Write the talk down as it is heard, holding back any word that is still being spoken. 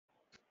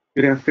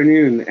Good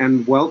afternoon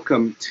and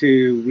welcome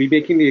to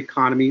Remaking the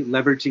Economy,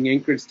 Leveraging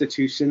Anchor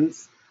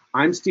Institutions.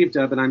 I'm Steve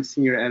Dubb and I'm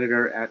Senior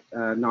Editor at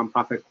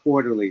Nonprofit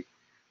Quarterly.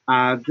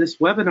 This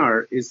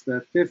webinar is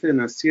the fifth in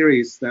a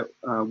series that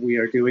we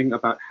are doing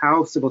about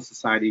how civil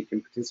society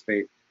can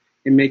participate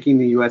in making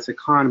the U.S.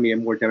 economy a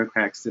more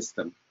democratic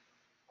system.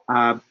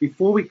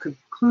 Before we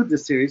conclude the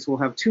series, we'll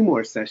have two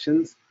more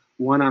sessions,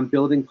 one on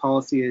building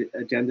policy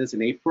agendas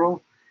in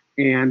April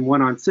and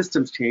one on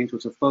systems change,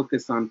 which will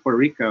focus on Puerto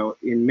Rico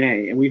in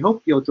May. And we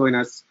hope you'll join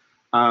us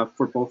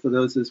for both of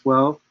those as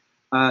well.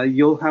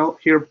 You'll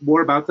hear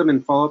more about them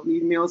in follow-up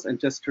emails. And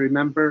just to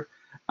remember,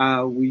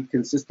 we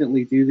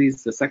consistently do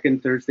these the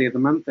second Thursday of the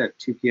month at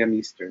 2 p.m.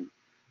 Eastern.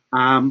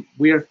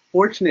 We are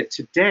fortunate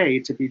today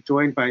to be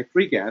joined by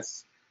three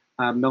guests,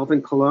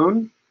 Melvin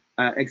Colon,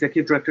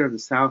 Executive Director of the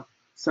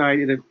Southside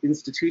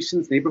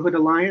Institutions Neighborhood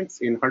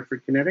Alliance in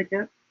Hartford,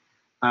 Connecticut,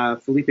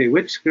 Felipe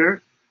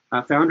Witschger,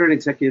 Founder and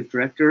Executive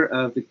Director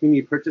of the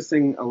Community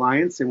Purchasing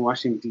Alliance in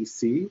Washington,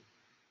 D.C.,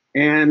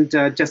 and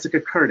Jessica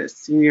Curtis,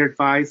 Senior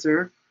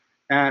Advisor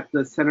at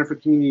the Center for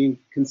Community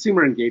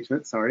Consumer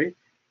Engagement,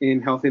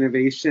 in Health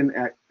Innovation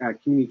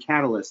at Community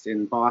Catalyst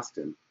in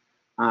Boston.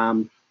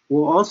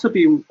 We'll also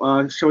be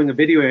showing a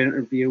video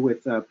interview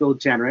with Bill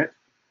Jenrette,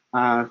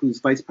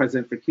 who's Vice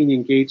President for Community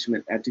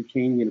Engagement at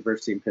Duquesne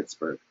University in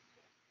Pittsburgh.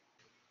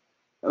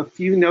 A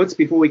few notes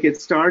before we get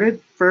started.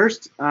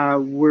 First,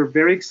 we're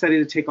very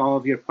excited to take all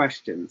of your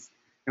questions,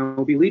 and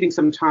we'll be leaving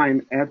some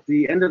time at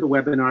the end of the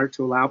webinar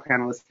to allow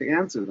panelists to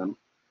answer them.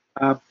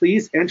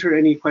 Please enter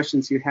any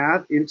questions you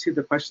have into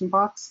the question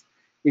box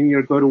in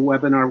your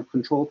GoToWebinar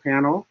control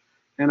panel,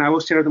 and I will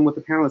share them with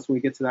the panelists when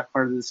we get to that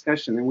part of the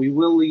discussion. And we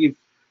will leave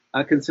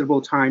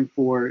considerable time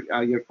for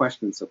your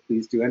questions, so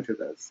please do enter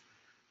those.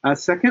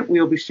 Second,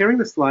 we'll be sharing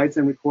the slides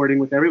and recording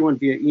with everyone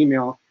via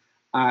email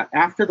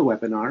after the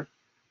webinar.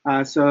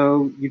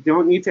 So you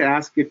don't need to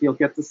ask if you'll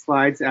get the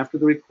slides after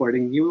the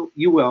recording.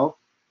 You will.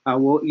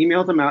 We'll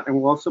email them out, and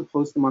we'll also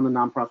post them on the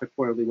Nonprofit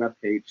Quarterly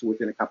webpage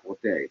within a couple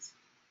of days.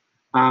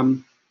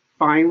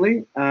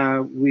 Finally,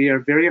 we are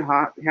very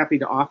happy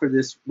to offer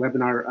this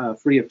webinar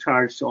free of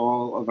charge to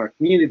all of our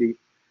community.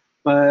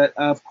 But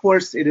of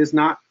course, it is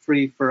not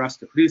free for us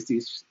to produce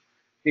these.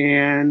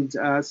 And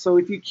so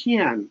if you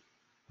can,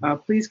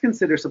 please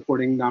consider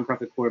supporting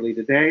Nonprofit Quarterly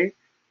today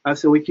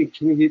so we can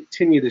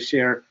continue to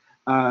share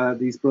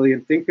these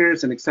brilliant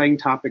thinkers and exciting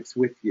topics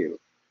with you.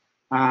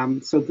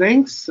 So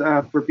thanks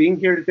for being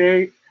here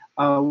today.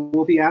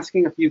 We'll be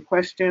asking a few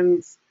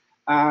questions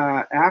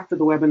after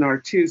the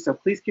webinar too, so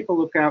please keep a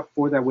lookout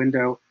for that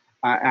window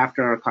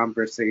after our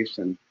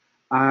conversation.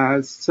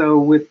 So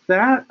with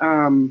that,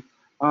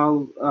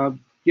 I'll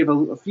give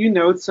a few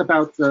notes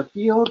about the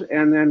field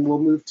and then we'll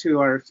move to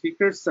our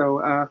speakers.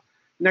 So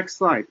next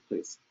slide,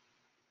 please.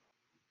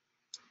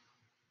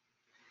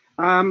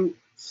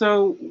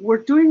 So we're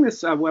doing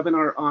this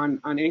webinar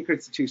on anchor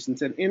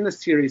institutions, and in the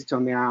series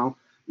till now,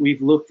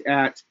 we've looked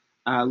at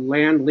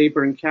land,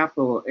 labor, and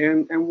capital,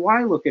 and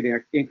why look at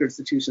anchor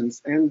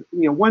institutions? And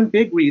one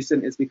big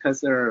reason is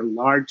because they're a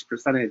large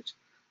percentage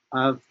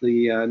of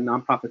the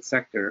nonprofit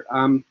sector,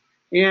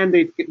 and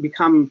they've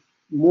become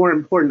more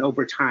important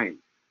over time.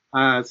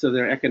 So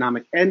they're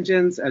economic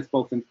engines as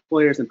both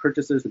employers and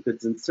purchasers of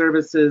goods and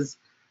services,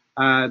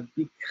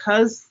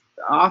 because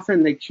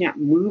often they can't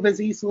move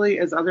as easily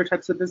as other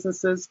types of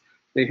businesses.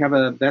 They have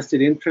a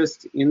vested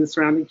interest in the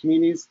surrounding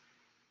communities,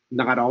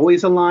 not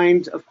always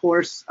aligned, of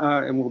course,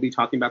 and we'll be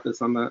talking about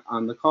this on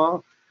the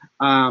call,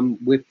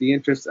 with the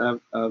interests of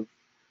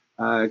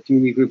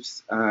community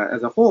groups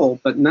as a whole,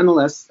 but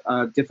nonetheless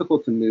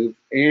difficult to move.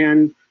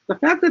 And the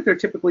fact that they're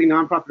typically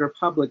nonprofit or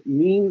public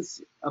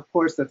means, of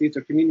course, that these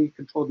are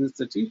community-controlled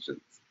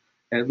institutions,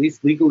 at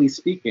least legally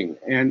speaking,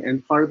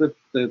 and part of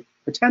the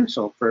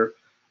potential for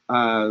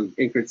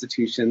anchor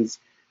institutions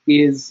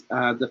is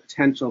the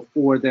potential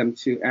for them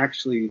to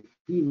actually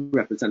be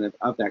representative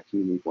of that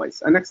community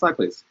voice. Next slide,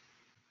 please.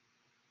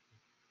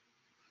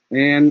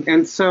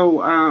 And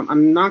so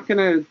I'm not going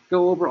to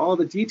go over all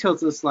the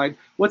details of the slide.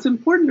 What's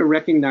important to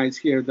recognize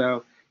here,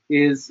 though,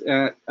 is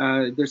that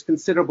there's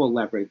considerable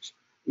leverage.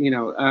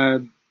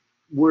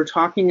 We're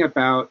talking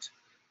about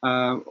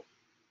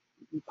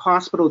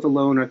hospitals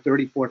alone are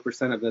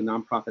 34% of the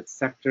nonprofit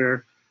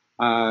sector,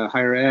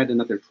 higher ed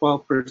another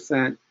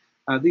 12%.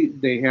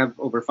 They have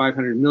over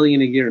 500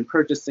 million a year in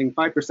purchasing,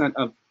 5%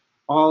 of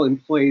all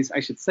employees, I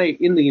should say,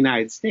 in the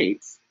United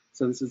States.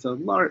 So this is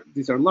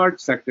these are large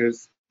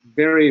sectors,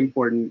 very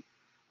important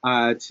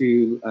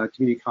to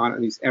community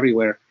economies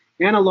everywhere,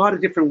 and a lot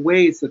of different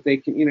ways that they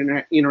can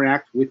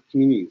interact with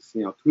communities,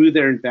 through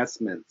their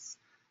investments,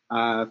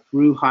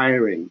 through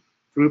hiring,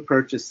 through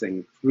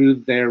purchasing, through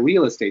their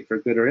real estate for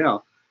good or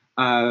ill,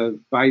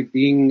 by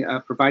being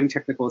providing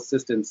technical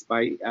assistance,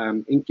 by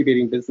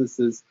incubating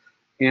businesses,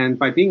 and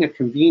by being a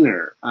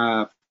convener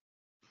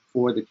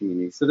for the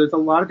community. So there's a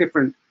lot of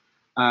different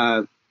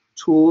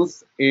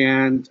tools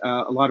and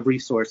a lot of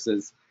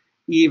resources,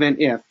 even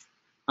if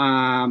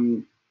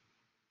often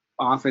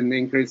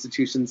anchor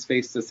institutions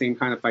face the same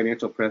kind of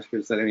financial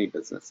pressures that any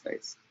business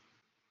face.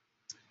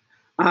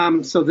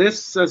 So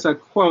this is a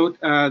quote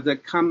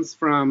that comes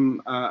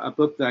from a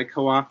book that I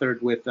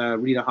co-authored with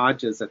Rita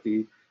Hodges at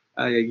the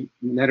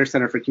Netter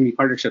Center for Community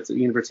Partnerships at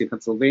the University of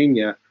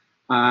Pennsylvania,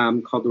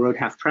 called The Road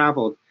Half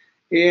Traveled.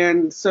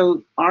 And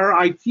so our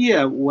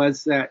idea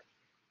was that,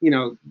 you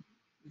know,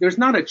 there's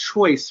not a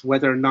choice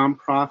whether a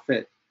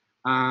nonprofit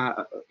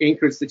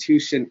anchor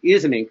institution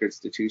is an anchor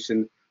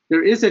institution.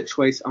 There is a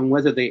choice on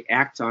whether they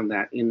act on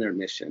that in their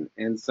mission.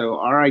 And so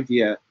our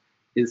idea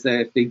is that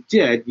if they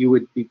did, you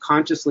would be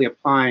consciously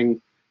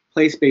applying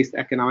place-based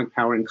economic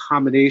power in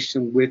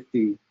combination with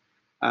the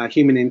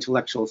human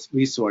intellectual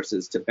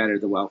resources to better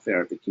the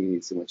welfare of the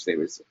communities in which they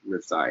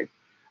reside.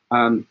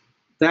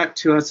 That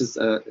to us is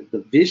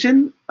the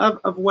vision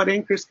of what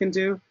anchors can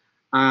do.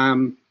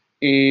 And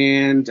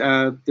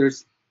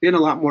there's been a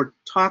lot more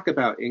talk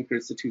about anchor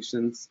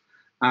institutions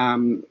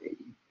and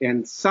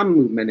some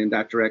movement in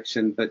that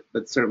direction, but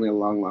certainly a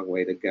long, long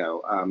way to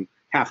go.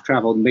 Half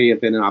Traveled may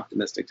have been an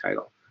optimistic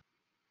title.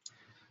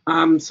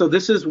 So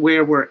this is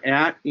where we're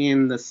at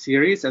in the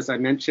series. As I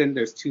mentioned,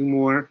 there's 2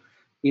 more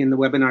in the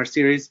webinar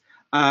series,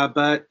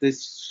 but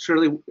this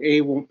surely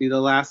won't be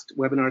the last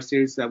webinar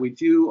series that we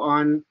do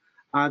on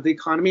the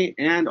economy.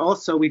 And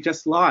also, we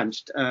just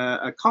launched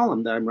a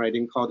column that I'm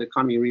writing called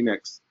Economy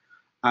Remix.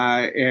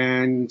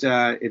 And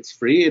it's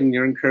free, and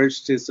you're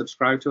encouraged to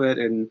subscribe to it,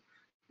 and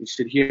you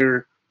should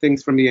hear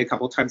things from me a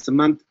couple times a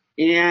month.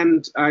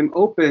 And I'm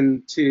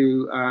open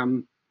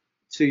to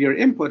your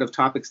input of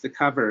topics to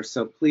cover,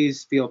 so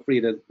please feel free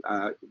to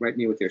write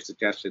me with your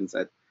suggestions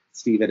at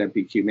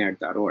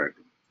steve@mpqmag.org.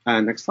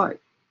 Next slide.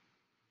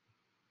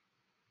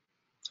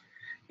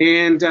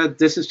 And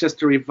this is just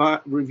to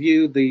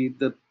review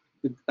the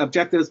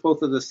objectives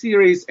both of the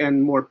series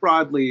and more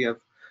broadly of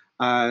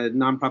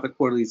Nonprofit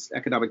Quarterly's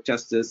economic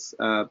justice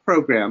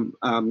program.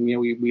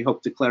 We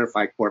hope to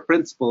clarify core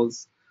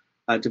principles,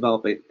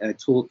 develop a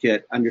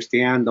toolkit,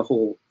 understand the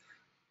whole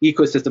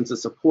ecosystems of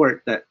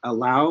support that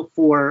allow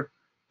for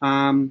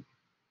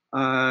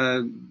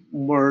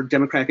more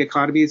democratic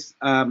economies,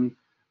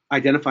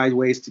 identify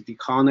ways to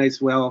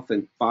decolonize wealth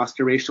and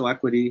foster racial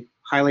equity,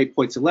 highlight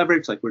points of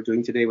leverage like we're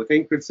doing today with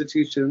anchor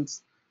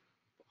institutions,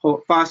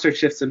 foster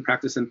shifts in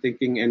practice and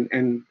thinking,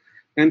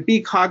 and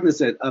be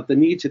cognizant of the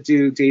need to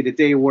do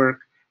day-to-day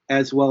work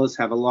as well as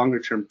have a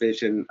longer-term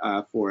vision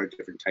for a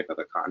different type of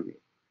economy.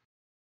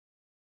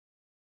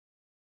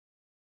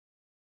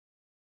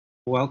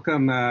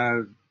 Welcome,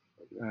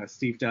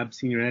 Steve Dubb,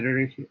 Senior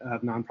Editor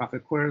of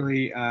Nonprofit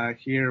Quarterly,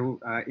 here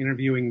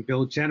interviewing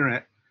Bill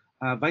Jenrette,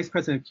 Vice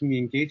President of Community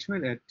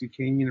Engagement at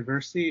Duquesne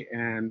University,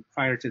 and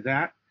prior to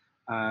that,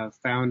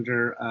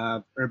 founder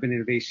of Urban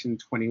Innovation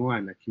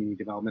 21, a community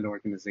development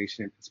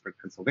organization in Pittsburgh,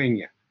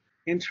 Pennsylvania.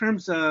 In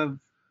terms of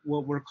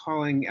what we're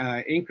calling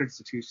anchor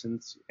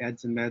institutions,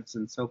 EDS and MEDS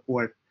and so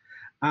forth,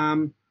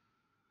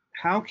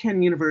 how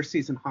can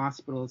universities and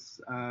hospitals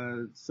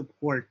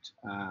support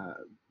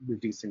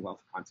reducing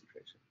wealth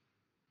concentration?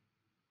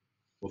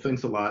 Well,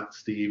 thanks a lot,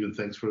 Steve, and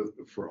thanks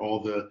for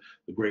all the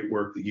great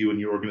work that you and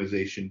your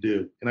organization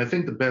do. And I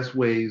think the best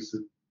ways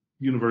that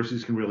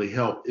universities can really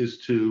help is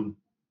to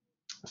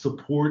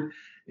support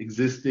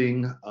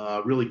existing,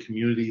 really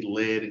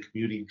community-led and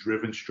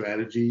community-driven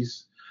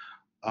strategies.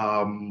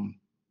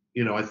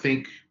 I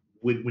think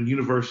when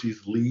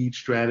universities lead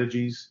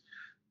strategies,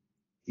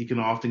 you can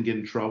often get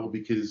in trouble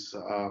because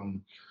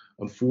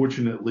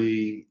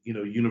unfortunately,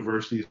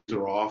 universities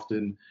are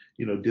often,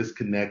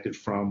 disconnected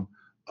from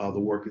the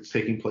work that's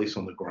taking place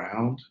on the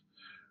ground,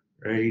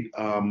 right?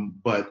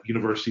 But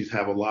universities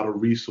have a lot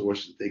of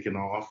resources they can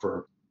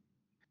offer.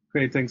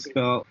 Great, thanks,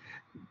 Bill.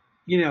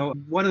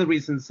 One of the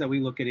reasons that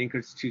we look at anchor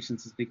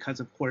institutions is because,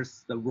 of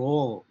course, the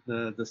role,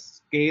 the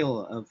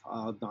scale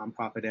of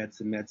nonprofit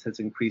EDS and MEDS has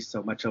increased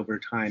so much over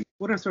time.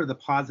 What are sort of the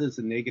positives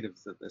and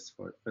negatives of this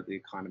for the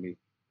economy?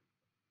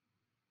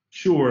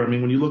 Sure. I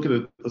mean, when you look at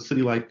a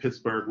city like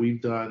Pittsburgh,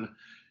 we've done,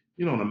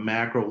 on a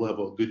macro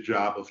level, a good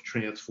job of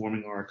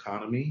transforming our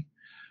economy,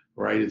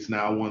 right? It's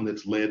now one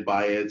that's led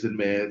by EDS and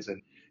MEDS,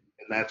 and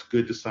that's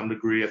good to some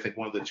degree. I think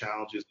one of the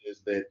challenges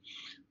is that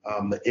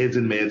the EDS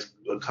and MEDS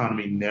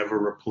economy never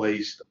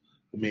replaced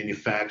the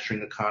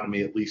manufacturing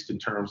economy, at least in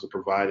terms of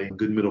providing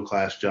good middle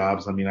class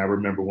jobs. I mean, I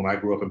remember when I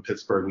grew up in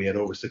Pittsburgh, we had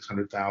over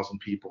 600,000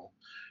 people.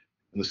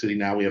 In the city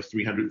now we have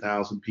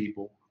 300,000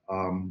 people.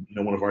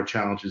 One of our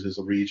challenges as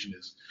a region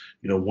is,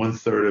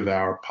 1/3 of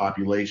our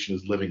population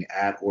is living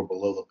at or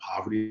below the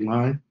poverty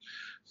line.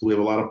 So we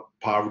have a lot of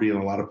poverty and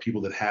a lot of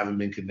people that haven't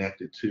been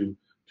connected to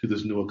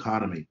this new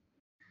economy.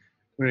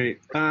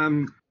 Great.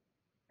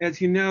 As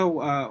you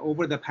know,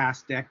 over the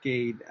past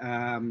decade,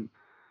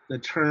 the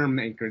term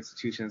anchor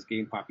institution has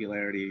gained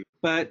popularity.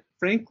 But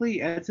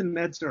frankly, EDS and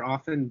MEDS are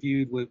often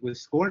viewed with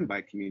scorn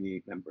by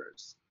community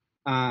members.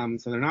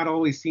 So they're not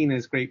always seen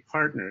as great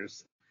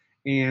partners.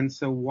 And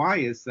so why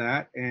is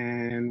that?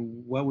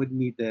 And what would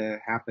need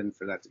to happen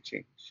for that to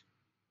change?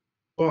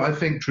 Well, I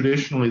think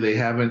traditionally they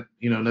haven't,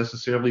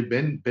 necessarily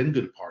been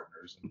good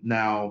partners.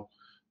 Now,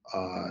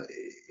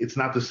 it's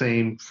not the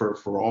same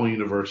for all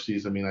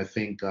universities. I mean, I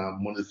think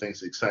one of the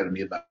things that excited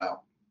me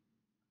about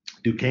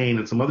Duquesne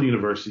and some other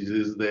universities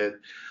is that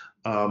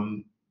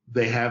um,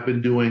 they have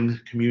been doing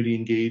community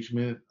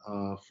engagement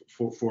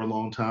for a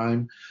long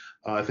time.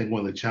 I think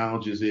one of the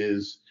challenges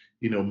is,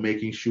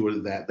 making sure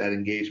that that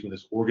engagement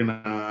is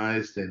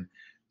organized and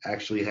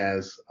actually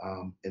has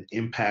an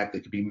impact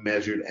that can be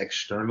measured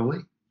externally.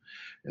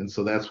 And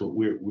so that's what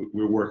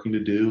we're working to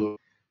do.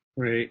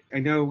 Right. I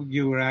know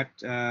you were at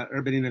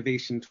Urban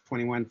Innovation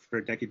 21 for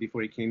a decade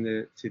before you came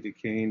to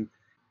Duquesne.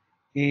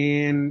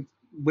 And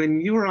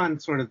when you were on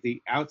sort of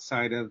the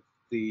outside of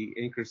the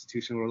anchor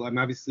institution world, I mean,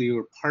 obviously you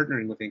were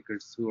partnering with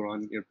anchors who were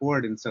on your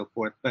board and so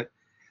forth, but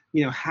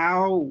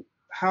how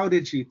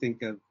did you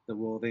think of the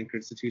role of anchor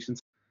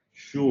institutions?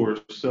 Sure.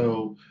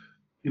 So,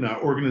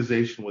 our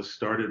organization was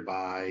started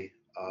by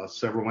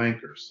several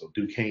anchors, so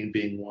Duquesne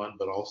being one,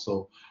 but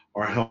also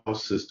our health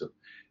system.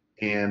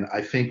 And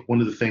I think one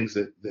of the things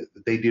that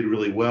they did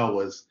really well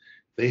was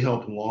they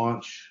helped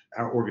launch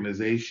our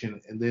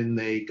organization, and then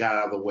they got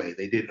out of the way.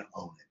 They didn't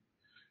own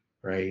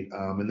it, right?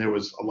 And there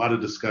was a lot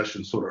of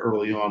discussion sort of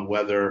early on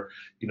whether,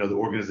 the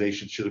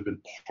organization should have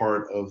been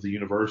part of the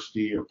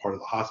university or part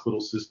of the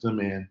hospital system.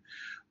 And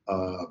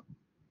uh,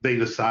 they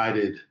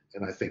decided,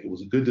 and I think it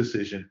was a good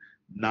decision,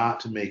 not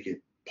to make it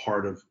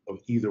part of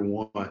either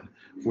one,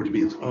 for it to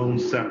be its own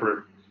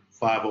separate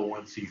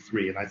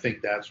 501c3. And I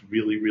think that's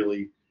really,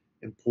 really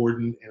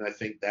important. And I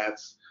think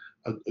that's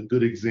a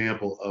good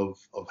example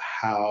of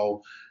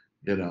how,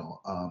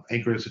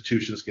 anchor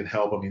institutions can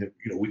help. I mean,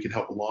 we can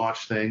help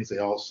launch things. They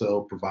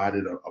also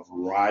provided a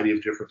variety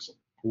of different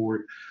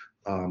support,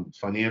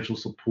 financial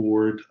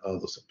support,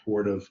 the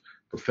support of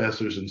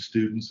professors and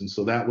students, and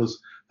so that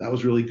was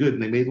really good.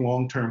 And they made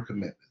long-term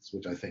commitments,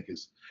 which I think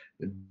is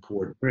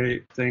important.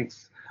 Great,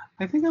 thanks.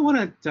 I think I want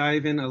to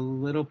dive in a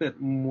little bit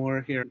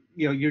more here.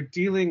 You're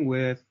dealing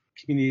with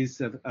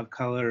communities of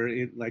color,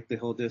 like the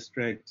Hill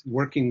District,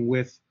 working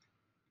with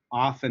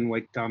often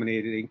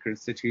white-dominated anchor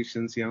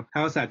institutions.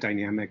 How is that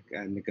dynamic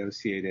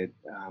negotiated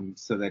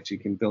so that you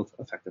can build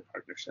effective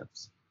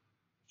partnerships?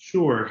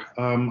 Sure.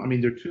 I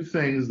mean, there are two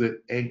things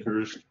that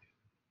anchors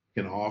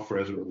can offer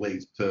as it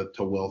relates to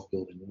wealth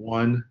building.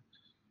 One,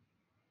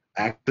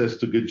 access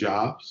to good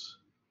jobs,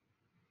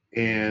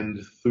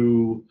 and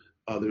through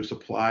their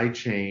supply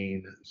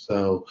chain.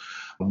 So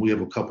we have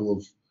a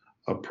couple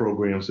of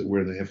programs that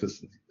we're in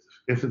the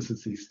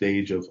infancy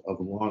stage of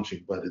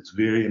launching, but it's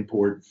very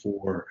important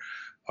for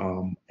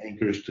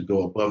anchors to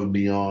go above and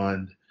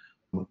beyond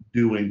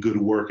doing good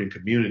work in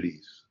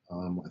communities.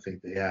 I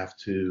think they have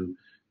to,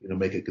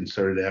 make a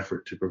concerted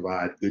effort to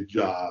provide good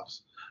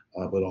jobs,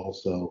 but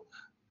also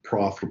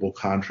profitable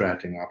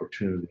contracting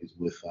opportunities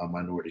with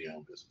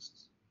minority-owned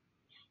businesses.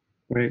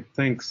 Great,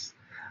 thanks.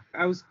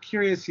 I was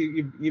curious,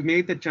 you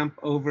made the jump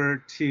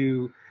over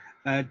to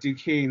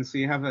Duquesne, so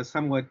you have a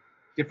somewhat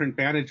different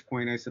vantage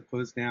point, I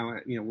suppose, now,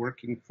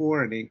 working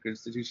for an anchor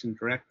institution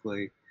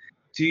directly.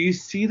 Do you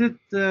see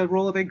the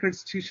role of anchor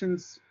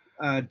institutions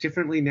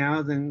differently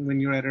now than when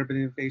you were at Urban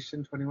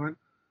Innovation 21?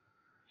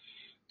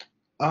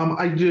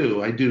 I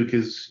do,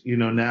 because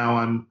now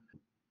I'm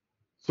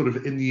sort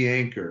of in the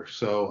anchor,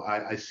 so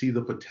I see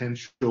the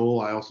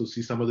potential. I also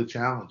see some of the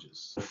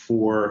challenges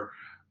for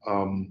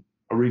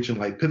a region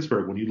like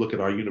Pittsburgh. When you look at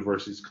our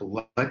universities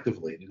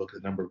collectively, and you look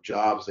at the number of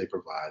jobs they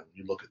provide, when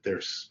you look at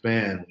their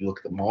spend, when you look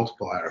at the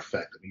multiplier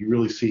effect, I mean, you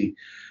really see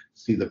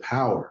the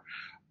power.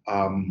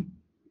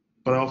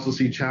 But I also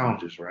see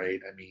challenges, right?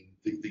 I mean,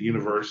 the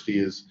university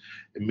is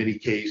in many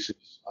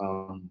cases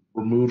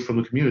removed from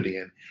the community,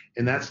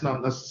 and that's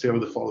not necessarily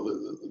the fault of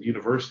the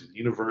university. The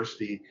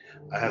university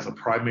has a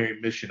primary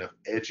mission of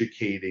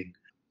educating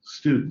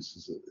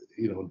students,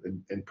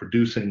 and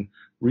producing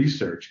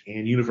research,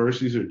 and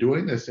universities are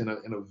doing this in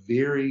a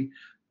very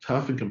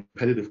tough and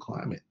competitive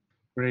climate.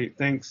 Great,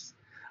 thanks.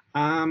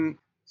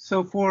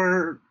 So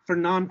for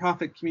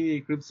nonprofit community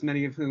groups,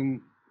 many of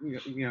whom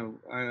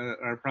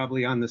are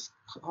probably on this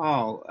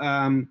call,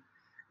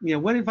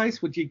 what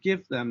advice would you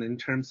give them in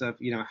terms of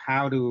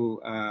how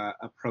to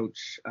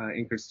approach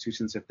anchor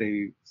institutions if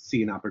they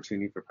see an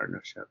opportunity for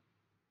partnership?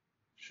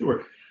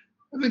 Sure.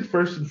 I think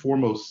first and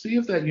foremost, see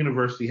if that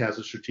university has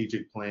a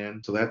strategic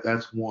plan. So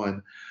that's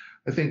one.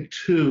 I think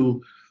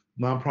two,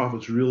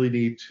 nonprofits really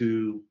need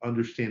to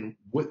understand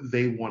what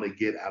they want to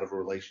get out of a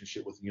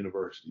relationship with the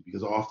university,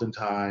 because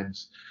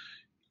oftentimes,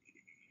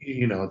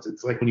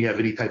 it's like when you have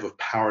any type of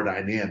power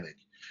dynamic,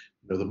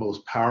 the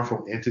most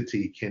powerful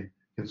entity can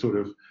sort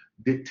of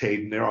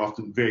dictate, and they're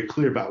often very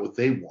clear about what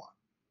they want,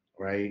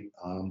 right?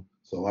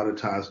 So a lot of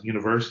times in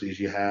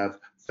universities, you have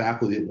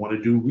faculty that want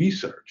to do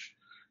research,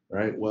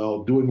 right?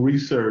 Well, doing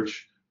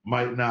research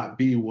might not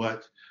be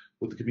what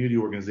the community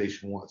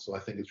organization wants. So I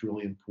think it's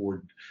really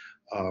important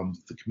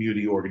the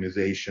community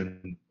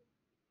organization,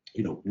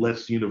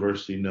 lets the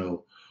university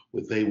know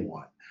what they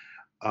want.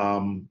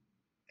 And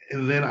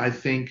then I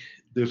think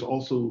there's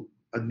also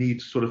a need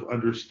to sort of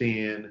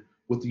understand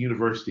what the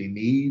university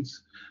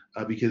needs,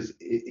 because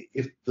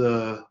if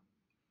the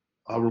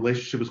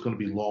relationship is going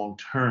to be long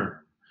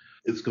term,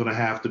 it's going to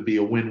have to be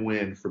a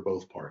win-win for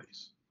both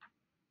parties.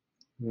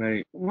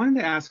 Right. I wanted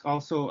to ask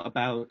also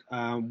about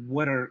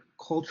what are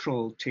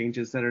cultural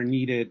changes that are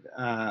needed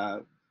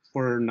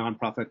for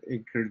nonprofit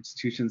anchored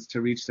institutions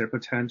to reach their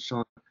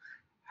potential?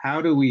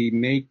 How do we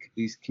make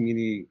these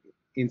community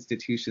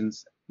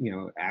institutions,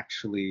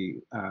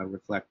 actually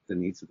reflect the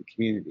needs of the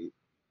community?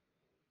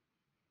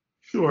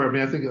 Sure. I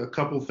mean, I think a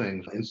couple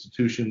things.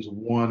 Institutions,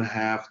 one,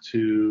 have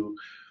to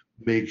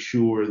make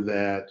sure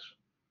that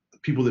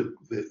people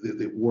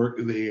that work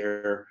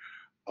there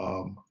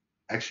um,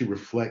 actually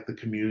reflect the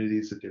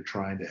communities that they're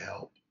trying to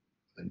help.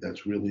 I think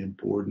that's really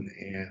important.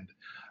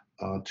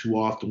 And too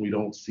often we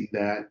don't see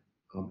that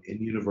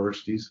in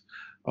universities.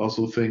 I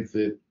also think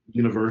that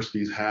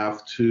universities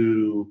have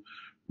to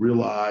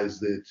realize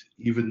that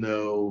even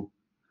though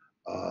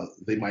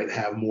they might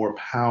have more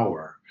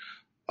power,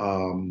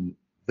 um,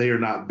 they are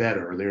not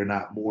better, they are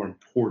not more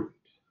important.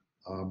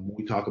 When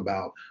we talk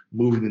about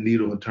moving the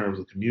needle in terms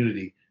of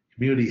community,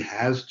 community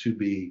has to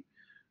be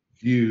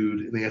viewed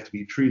and they have to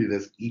be treated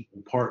as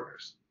equal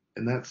partners.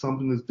 And that's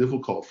something that's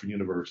difficult for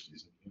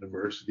universities.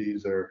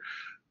 Universities are,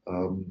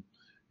 um,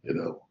 you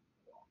know,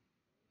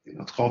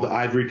 it's called the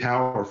ivory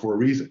tower for a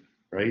reason,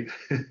 right?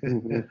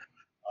 Mm-hmm.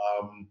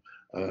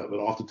 But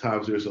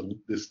oftentimes there's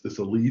this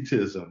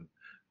elitism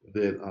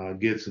that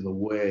gets in the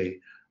way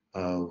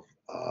of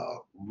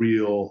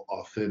real,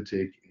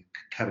 authentic,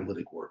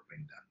 catalytic work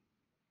being done.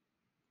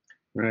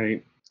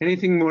 Right.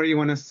 Anything more you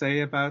want to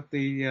say about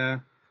the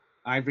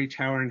ivory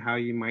tower and how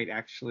you might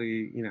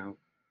actually,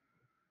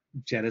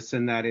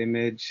 jettison that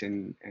image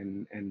and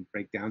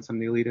break down some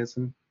of the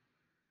elitism?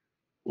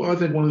 Well, I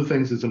think one of the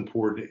things that's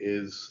important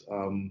is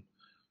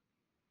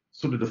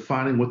sort of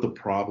defining what the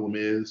problem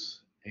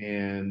is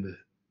and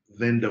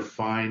then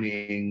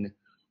defining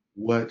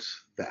what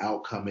the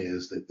outcome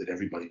is that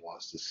everybody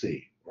wants to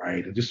see,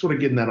 right? And just sort of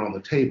getting that on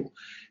the table.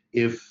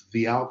 If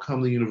the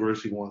outcome the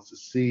university wants to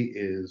see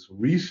is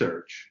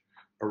research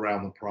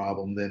around the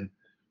problem, then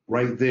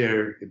right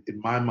there, in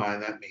my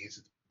mind, that means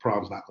that the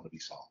problem's not going to be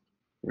solved.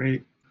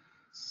 Right.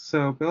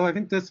 So, Bill, I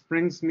think this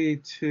brings me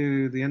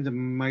to the end of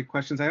my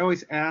questions. I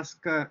always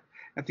ask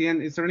at the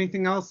end, is there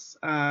anything else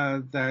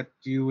that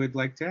you would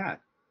like to add?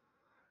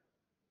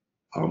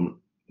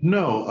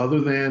 No,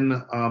 other than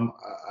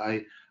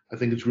I, I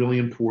think it's really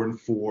important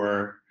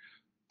for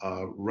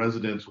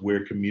residents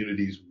where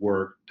communities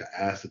work to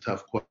ask the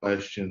tough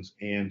questions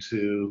and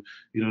to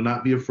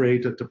not be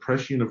afraid to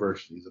press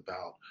universities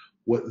about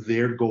what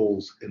their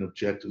goals and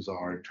objectives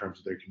are in terms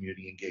of their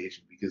community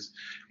engagement, because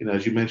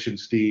as you mentioned,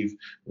 Steve,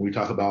 when we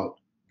talk about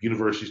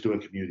universities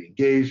doing community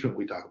engagement,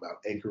 we talk about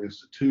anchor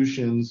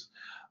institutions,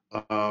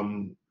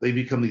 they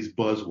become these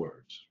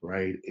buzzwords,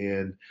 right?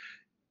 And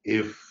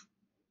if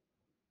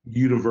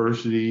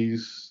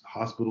universities,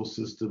 hospital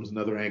systems, and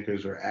other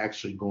anchors are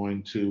actually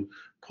going to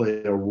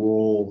play a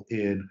role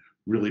in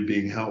really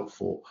being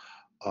helpful,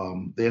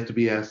 they have to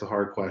be asked the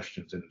hard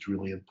questions, and it's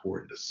really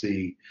important to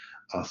see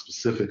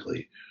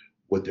specifically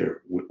what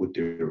they're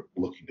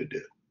looking to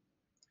do.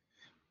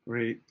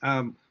 Great.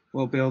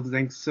 Well, Bill,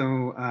 thanks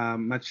so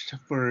much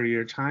for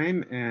your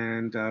time,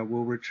 and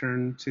we'll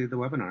return to the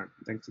webinar.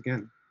 Thanks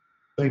again.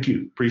 Thank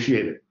you.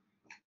 Appreciate it.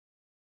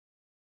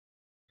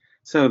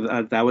 So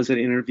that was an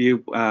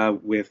interview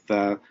with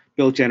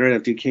Bill Jenner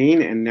of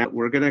Duquesne, and now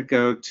we're going to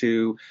go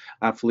to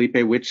Felipe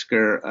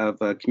Witschger of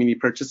Community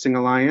Purchasing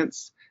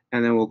Alliance,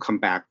 and then we'll come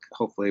back.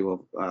 Hopefully,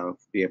 we'll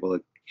be able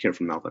to hear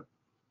from Melvin.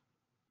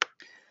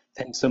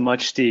 Thanks so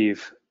much,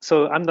 Steve.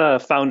 So I'm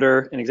the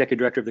founder and executive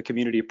director of the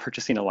Community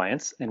Purchasing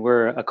Alliance, and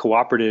we're a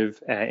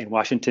cooperative in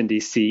Washington,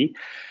 D.C.,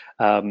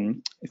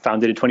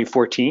 founded in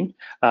 2014.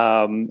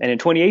 And in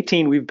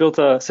 2018, we've built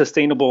a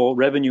sustainable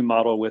revenue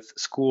model with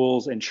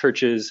schools and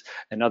churches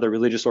and other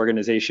religious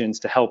organizations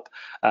to help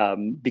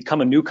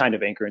become a new kind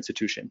of anchor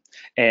institution.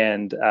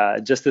 And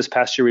just this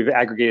past year, we've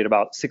aggregated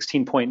about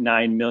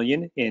 16.9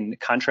 million in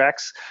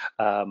contracts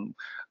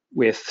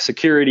with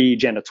security,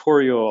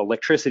 janitorial,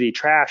 electricity,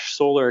 trash,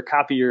 solar,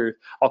 copier,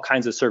 all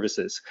kinds of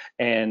services.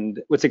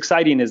 And what's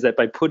exciting is that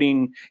by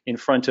putting in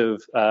front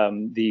of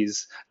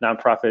these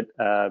nonprofit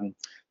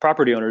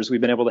property owners, we've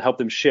been able to help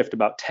them shift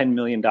about $10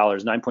 million,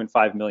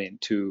 9.5 million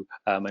to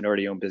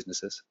minority-owned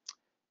businesses.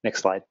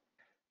 Next slide.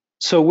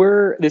 So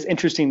we're this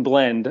interesting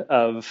blend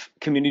of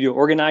community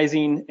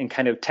organizing and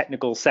kind of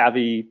technical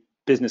savvy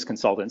business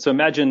consultants. So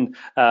imagine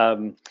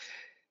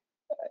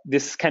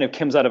this kind of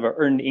comes out of our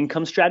earned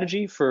income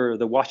strategy for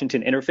the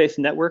Washington Interfaith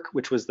Network,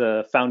 which was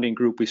the founding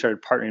group we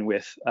started partnering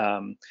with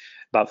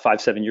about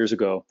 5-7 years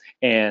ago.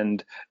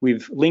 And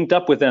we've linked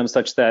up with them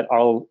such that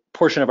our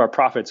portion of our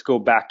profits go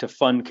back to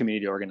fund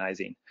community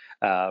organizing.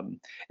 And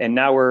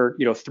now we're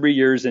 3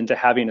 years into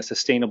having a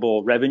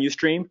sustainable revenue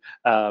stream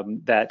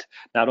that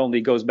not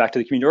only goes back to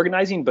the community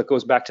organizing, but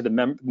goes back to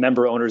the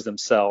member owners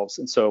themselves.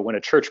 And so when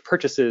a church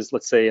purchases,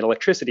 let's say, an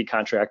electricity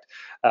contract,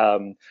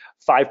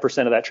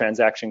 5% of that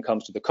transaction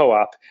comes to the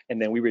co-op, and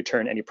then we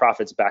return any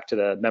profits back to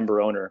the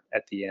member owner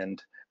at the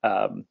end.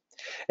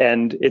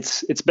 And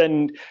it's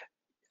been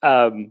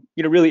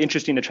really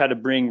interesting to try to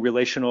bring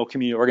relational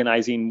community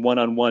organizing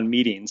one-on-one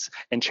meetings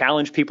and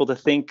challenge people to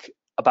think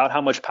about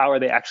how much power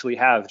they actually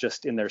have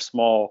just in their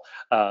small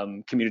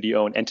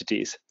community-owned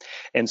entities.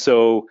 And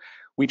so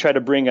we try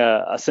to bring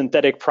a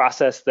synthetic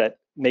process that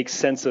makes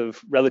sense of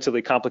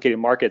relatively complicated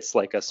markets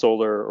like a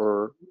solar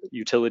or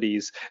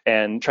utilities,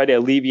 and try to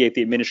alleviate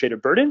the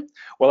administrative burden,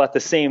 while at the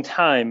same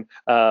time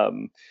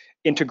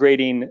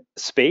integrating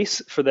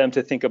space for them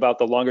to think about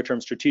the longer term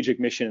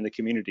strategic mission in the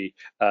community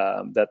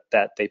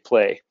that they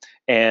play.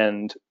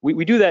 And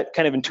we do that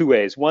kind of in two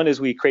ways. One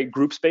is we create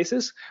group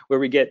spaces where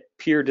we get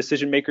peer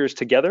decision makers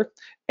together,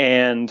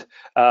 and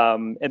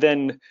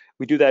then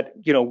we do that,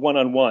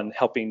 one-on-one,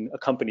 helping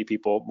accompany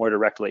people more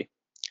directly.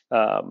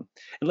 And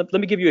let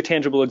me give you a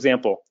tangible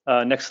example.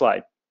 Next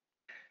slide.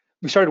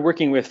 We started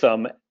working with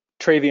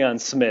Travion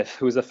Smith,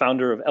 who is the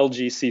founder of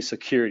LGC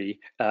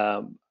Security,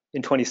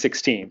 in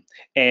 2016.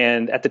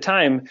 And at the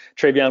time,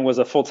 Travion was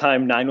a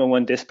full-time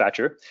 911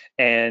 dispatcher,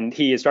 and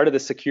he had started a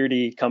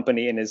security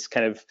company in his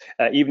kind of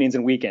evenings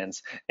and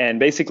weekends. And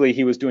basically,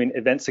 he was doing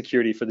event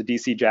security for the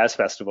DC Jazz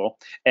Festival.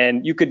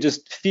 And you could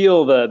just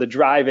feel the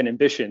drive and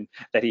ambition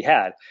that he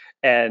had.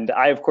 And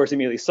I, of course,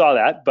 immediately saw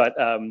that, but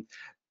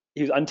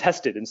he was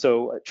untested. And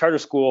so charter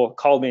school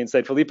called me and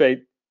said,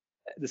 Felipe,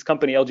 this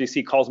company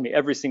LGC calls me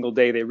every single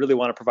day. They really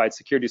want to provide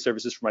security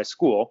services for my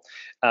school,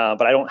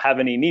 but I don't have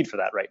any need for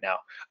that right now.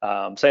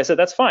 So I said,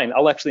 that's fine.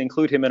 I'll actually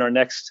include him in our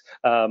next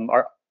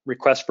our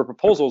request for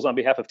proposals on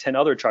behalf of 10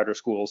 other charter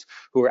schools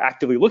who are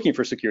actively looking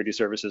for security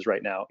services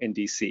right now in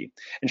DC.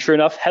 And sure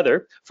enough,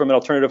 Heather from an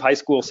alternative high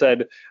school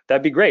said,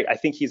 that'd be great. I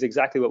think he's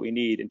exactly what we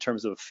need in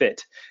terms of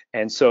fit.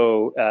 And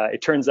so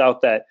it turns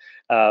out that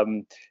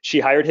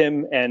she hired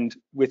him, and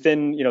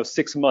within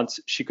 6 months,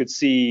 she could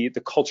see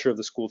the culture of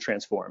the school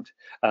transformed.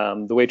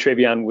 The way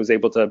Travion was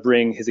able to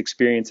bring his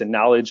experience and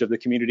knowledge of the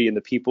community and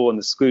the people and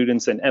the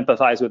students and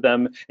empathize with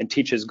them and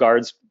teach his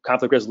guards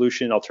conflict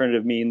resolution,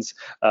 alternative means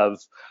of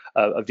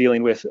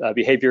dealing with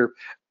behavior.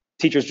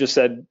 Teachers just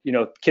said,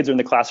 kids are in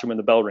the classroom and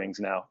the bell rings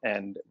now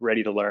and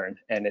ready to learn,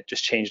 and it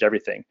just changed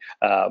everything.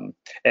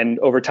 And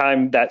over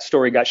time, that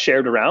story got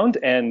shared around,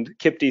 and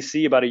KIPP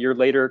DC about a year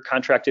later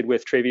contracted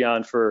with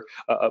Travion for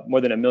more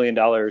than $1 million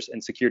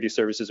in security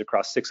services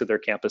across 6 of their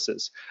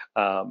campuses.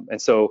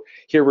 And so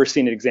here we're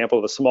seeing an example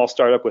of a small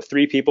startup with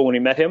 3 people when we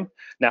met him,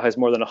 now has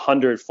more than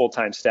 100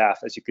 full-time staff,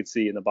 as you could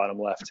see in the bottom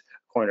left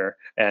corner,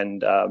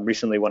 and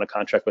recently won a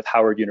contract with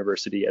Howard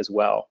University as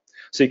well.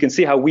 So you can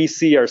see how we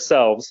see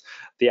ourselves,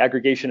 the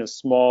aggregation of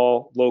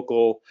small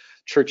local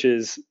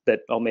churches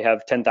that only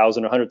have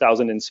 10,000 or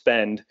 100,000 in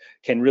spend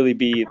can really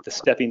be the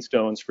stepping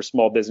stones for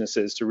small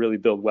businesses to really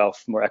build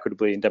wealth more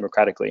equitably and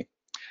democratically.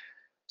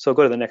 So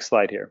go to the next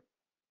slide here.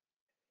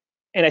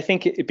 And I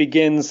think it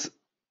begins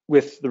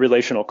with the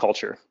relational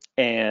culture,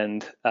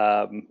 and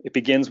it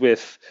begins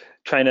with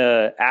trying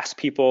to ask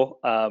people.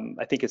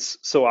 I think it's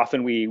so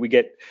often we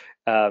get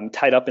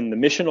tied up in the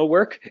missional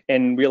work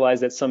and realize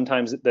that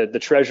sometimes the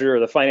treasurer or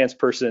the finance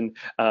person,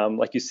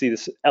 like you see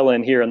this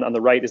Ellen here on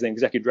the right, is the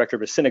executive director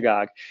of a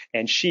synagogue.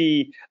 And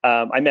she,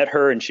 I met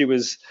her, and she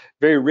was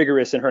very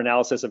rigorous in her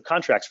analysis of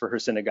contracts for her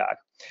synagogue.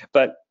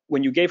 But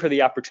when you gave her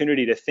the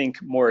opportunity to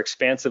think more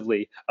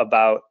expansively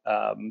about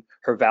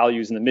her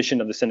values and the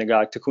mission of the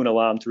synagogue, Tikkun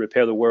Olam, to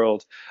repair the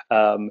world,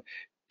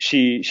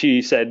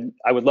 she said,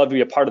 I would love to be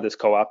a part of this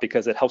co-op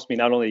because it helps me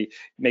not only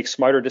make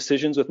smarter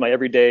decisions with my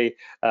everyday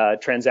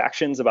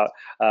transactions about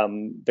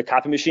the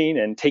copy machine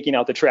and taking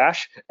out the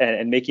trash,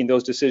 and making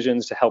those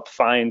decisions to help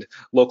find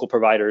local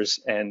providers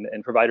and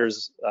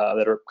providers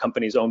that are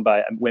companies owned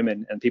by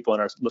women and people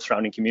in our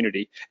surrounding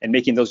community, and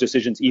making those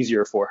decisions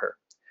easier for her.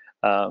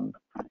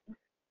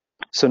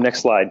 So next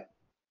slide.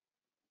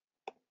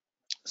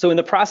 So in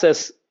the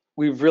process,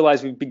 we've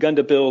realized we've begun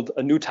to build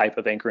a new type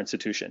of anchor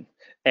institution.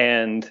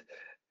 And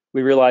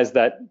we realize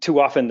that too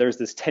often there's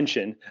this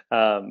tension.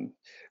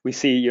 We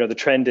see, the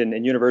trend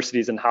in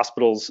universities and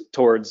hospitals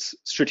towards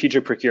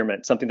strategic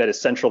procurement, something that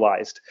is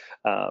centralized.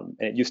 And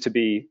it used to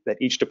be that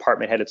each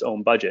department had its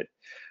own budget.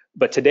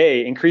 But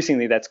today,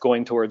 increasingly, that's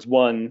going towards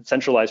one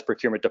centralized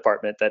procurement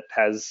department that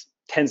has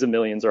tens of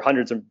millions or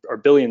hundreds or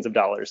billions of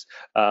dollars.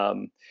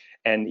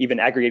 And even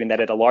aggregating that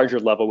at a larger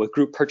level with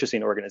group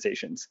purchasing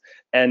organizations.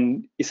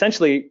 And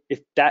essentially, if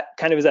that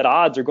kind of is at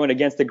odds or going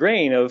against the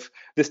grain of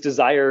this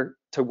desire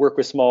to work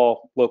with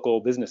small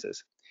local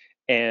businesses,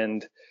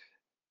 and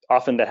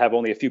often that have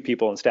only a few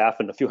people and staff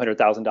and a few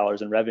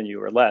 $100,000 in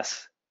revenue or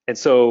less. And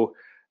so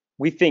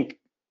we think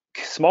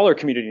smaller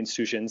community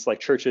institutions like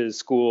churches,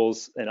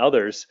 schools, and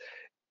others,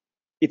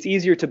 it's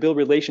easier to build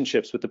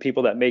relationships with the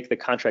people that make the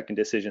contracting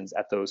decisions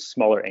at those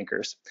smaller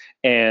anchors.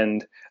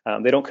 And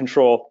they don't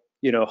control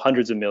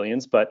hundreds of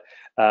millions, but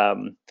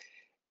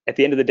at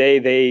the end of the day,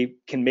 they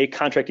can make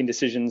contracting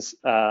decisions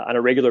on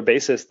a regular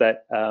basis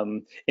that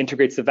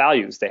integrates the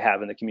values they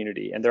have in the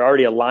community, and they're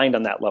already aligned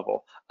on that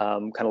level.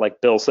 Kind of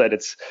like Bill said,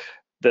 it's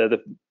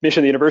the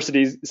mission of the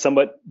university is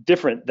somewhat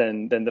different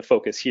than the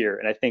focus here,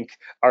 and I think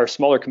our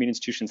smaller community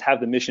institutions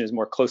have the mission is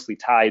more closely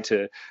tied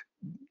to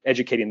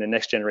educating the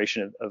next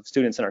generation of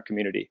students in our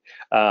community.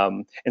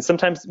 And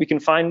sometimes we can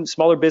find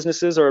smaller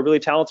businesses or a really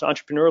talented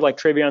entrepreneur like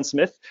Travion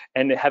Smith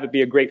and have it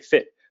be a great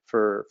fit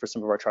for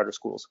some of our charter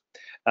schools.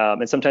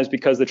 And sometimes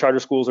because the charter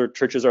schools or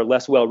churches are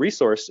less well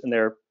resourced in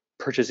their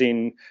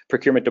purchasing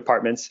procurement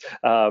departments,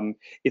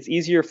 it's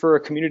easier for a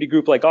community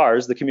group like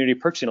ours, the Community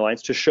Purchasing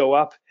Alliance, to show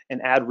up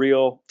and add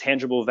real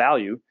tangible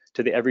value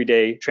to the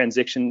everyday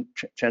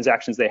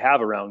transactions they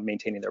have around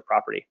maintaining their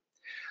property.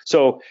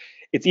 So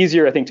it's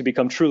easier, I think, to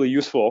become truly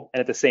useful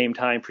and at the same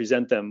time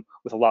present them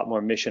with a lot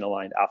more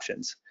mission-aligned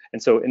options.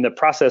 And so in the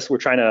process, we're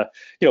trying to,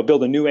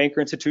 build a new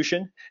anchor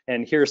institution.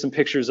 And here are some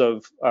pictures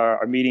of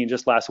our meeting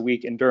just last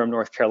week in Durham,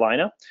 North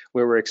Carolina,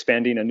 where we're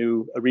expanding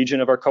a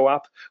region of our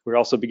co-op. We're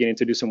also beginning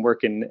to do some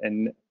work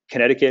in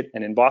Connecticut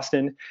and in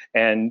Boston,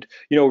 and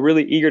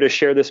really eager to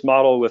share this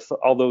model with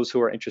all those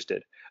who are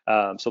interested.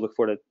 So look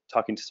forward to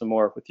talking to some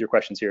more with your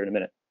questions here in a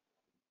minute.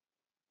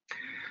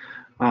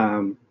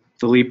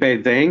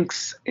 Felipe,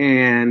 thanks.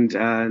 And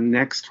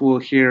next we'll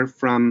hear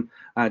from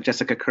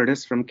Jessica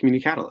Curtis from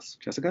Community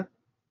Catalyst. Jessica?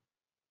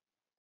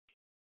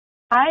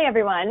 Hi,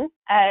 everyone.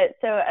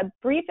 So a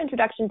brief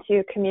introduction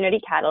to Community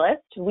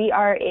Catalyst. We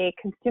are a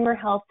consumer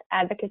health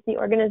advocacy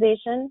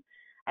organization.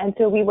 And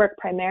so we work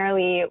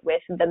primarily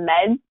with the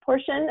meds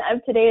portion of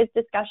today's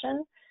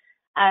discussion.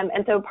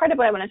 And so part of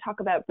what I want to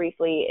talk about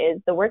briefly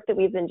is the work that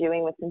we've been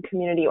doing with some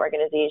community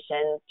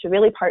organizations to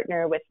really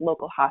partner with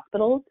local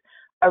hospitals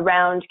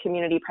around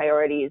community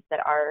priorities that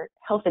are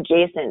health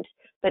adjacent,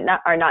 but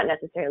are not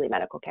necessarily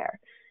medical care.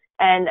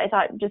 And I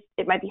thought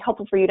it might be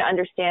helpful for you to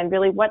understand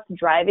really what's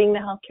driving the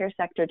healthcare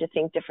sector to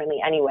think differently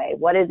anyway.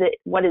 What is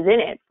in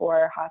it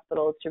for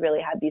hospitals to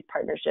really have these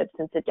partnerships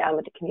and sit down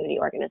with the community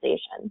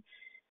organization?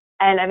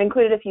 And I've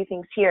included a few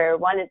things here.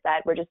 One is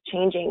that we're just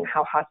changing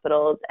how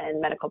hospitals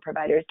and medical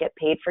providers get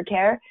paid for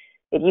care.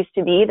 It used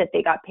to be that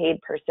they got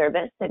paid per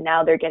service, and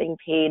now they're getting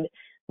paid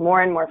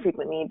more and more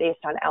frequently based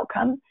on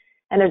outcome.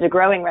 And there's a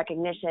growing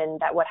recognition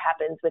that what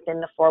happens within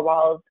the four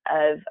walls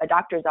of a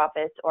doctor's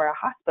office or a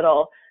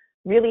hospital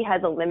really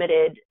has a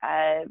limited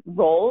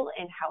role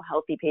in how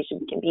healthy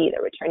patients can be.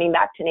 They're returning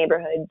back to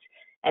neighborhoods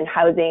and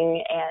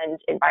housing and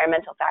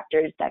environmental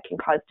factors that can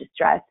cause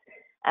distress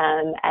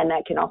and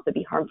that can also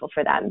be harmful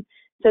for them.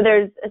 So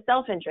there's a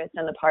self-interest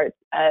on the part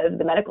of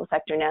the medical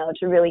sector now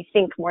to really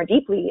think more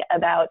deeply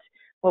about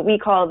what we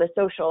call the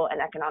social and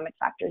economic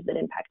factors that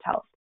impact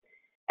health.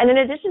 And in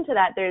addition to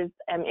that, there's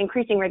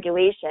increasing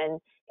regulation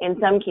in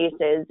some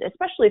cases,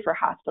 especially for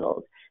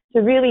hospitals, to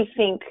really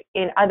think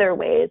in other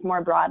ways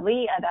more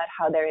broadly about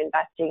how they're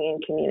investing in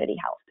community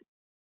health.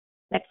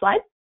 Next slide.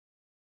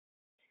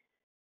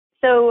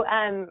 So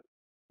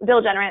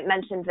Bill Generant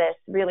mentioned this,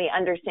 really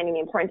understanding the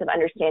importance of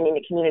understanding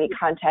the community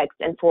context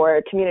and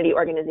for community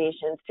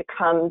organizations to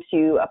come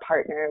to a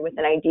partner with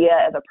an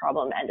idea of a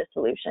problem and a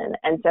solution.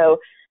 And so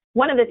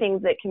one of the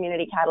things that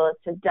Community Catalyst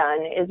has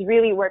done is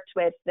really worked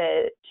with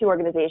the two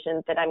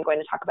organizations that I'm going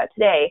to talk about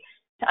today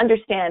to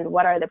understand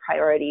what are the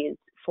priorities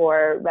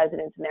for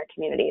residents in their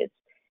communities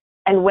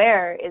and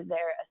where is there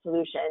a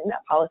solution,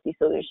 a policy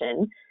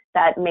solution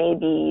that may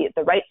be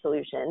the right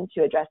solution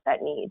to address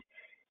that need.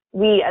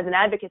 We, as an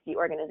advocacy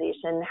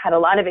organization, had a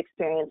lot of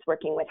experience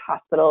working with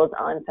hospitals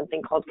on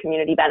something called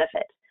community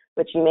benefit,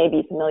 which you may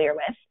be familiar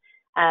with.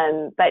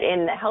 But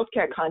in the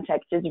healthcare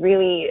context is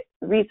really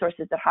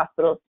resources that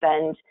hospitals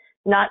spend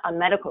not on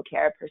medical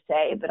care per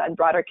se, but on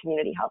broader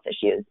community health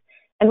issues.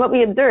 And what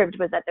we observed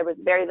was that there was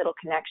very little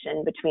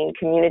connection between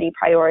community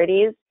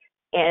priorities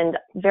and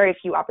very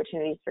few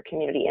opportunities for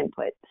community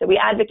input. So we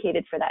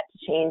advocated for that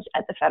to change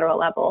at the federal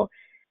level,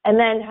 and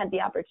then had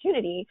the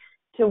opportunity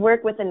to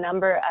work with a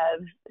number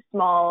of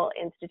small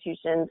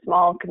institutions,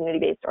 small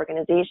community-based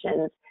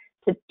organizations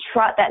to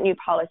trot that new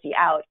policy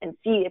out and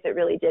see if it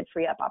really did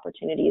free up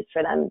opportunities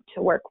for them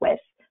to work with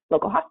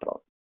local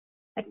hospitals.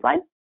 Next slide.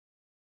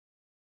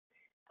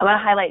 I want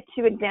to highlight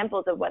two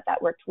examples of what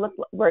that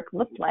work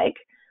looked like.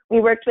 We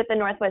worked with the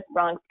Northwest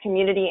Bronx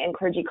Community and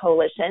Clergy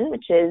Coalition,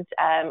 which is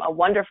a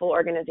wonderful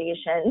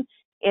organization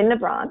in the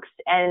Bronx,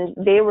 and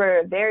they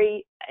were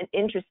very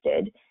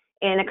interested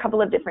in a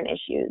couple of different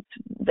issues,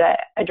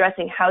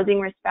 addressing housing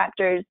risk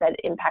factors that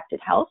impacted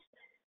health.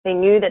 They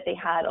knew that they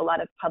had a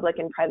lot of public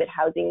and private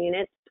housing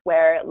units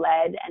where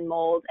lead and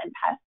mold and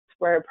pests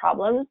were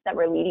problems that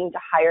were leading to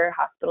higher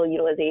hospital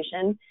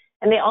utilization.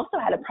 And they also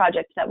had a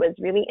project that was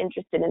really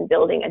interested in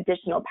building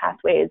additional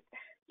pathways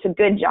to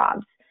good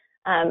jobs.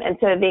 And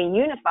so they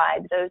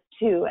unified those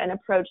two and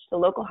approached the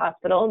local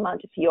hospital,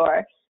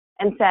 Montefiore,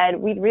 and said,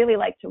 we'd really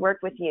like to work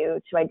with you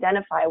to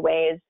identify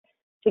ways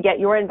to get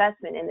your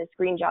investment in this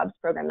green jobs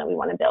program that we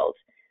want to build.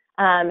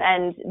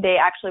 And they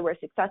actually were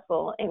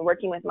successful in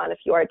working with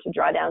Montefiore to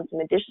draw down some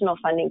additional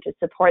funding to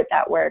support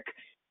that work,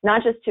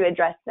 not just to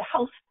address the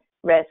health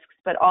risks,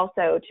 but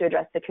also to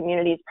address the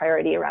community's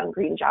priority around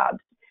green jobs.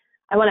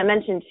 I want to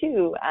mention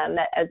too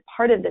that as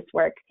part of this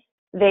work,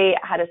 they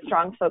had a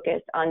strong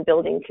focus on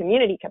building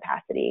community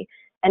capacity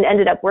and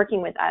ended up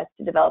working with us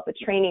to develop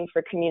a training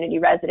for community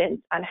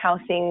residents on how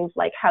things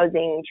like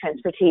housing,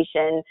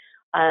 transportation,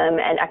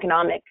 and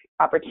economic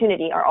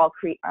opportunity are all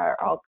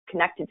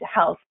connected to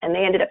health. And they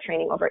ended up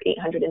training over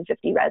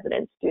 850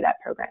 residents through that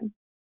program.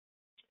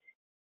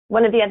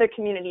 One of the other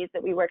communities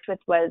that we worked with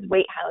was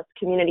Waite House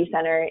Community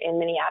Center in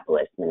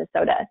Minneapolis,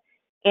 Minnesota.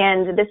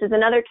 And this is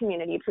another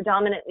community,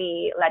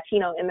 predominantly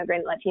Latino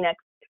immigrant, Latinx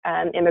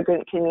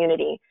immigrant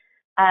community,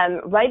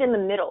 right in the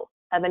middle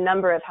of a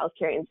number of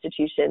healthcare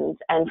institutions.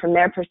 And from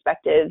their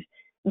perspective,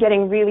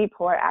 getting really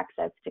poor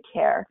access to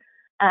care,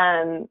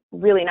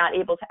 really not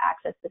able to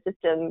access the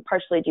system,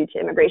 partially due to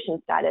immigration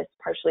status,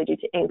 partially due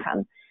to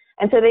income.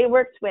 And so they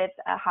worked with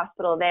a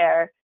hospital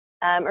there,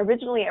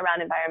 originally around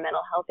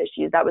environmental health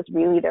issues. That was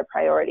really their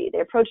priority.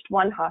 They approached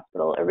one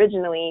hospital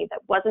originally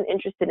that wasn't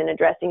interested in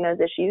addressing those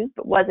issues,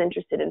 but was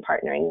interested in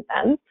partnering with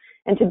them.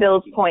 And to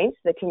Bill's point,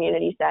 the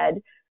community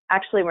said,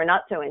 actually, we're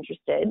not so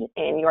interested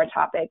in your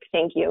topic,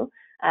 thank you.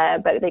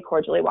 But they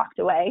cordially walked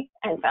away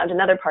and found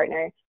another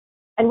partner.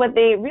 And what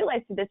they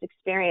realized through this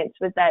experience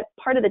was that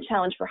part of the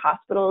challenge for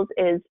hospitals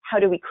is how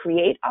do we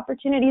create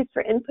opportunities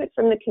for input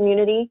from the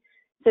community?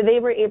 So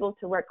they were able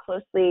to work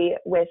closely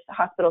with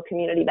hospital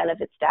community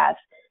benefits staff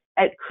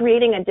at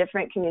creating a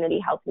different community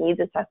health needs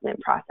assessment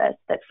process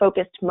that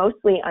focused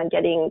mostly on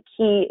getting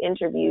key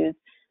interviews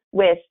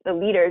with the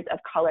leaders of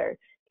color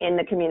in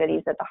the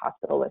communities that the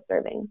hospital was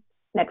serving.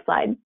 Next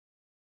slide.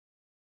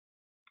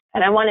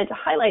 And I wanted to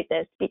highlight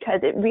this because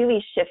it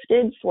really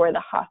shifted for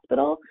the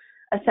hospital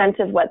a sense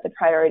of what the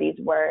priorities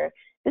were.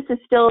 This is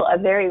still a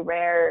very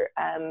rare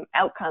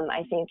outcome,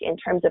 I think, in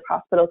terms of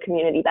hospital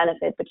community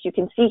benefit, but you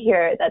can see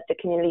here that the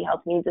community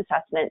health needs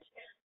assessment,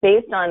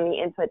 based on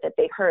the input that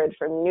they heard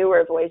from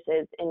newer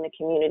voices in the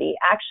community,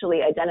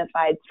 actually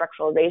identified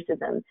structural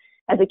racism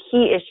as a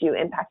key issue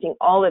impacting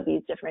all of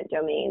these different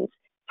domains,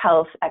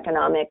 health,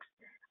 economics,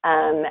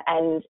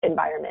 and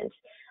environment.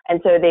 And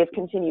so they've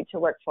continued to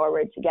work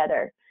forward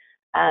together.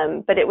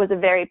 But it was a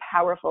very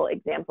powerful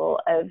example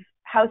of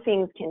how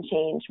things can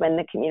change when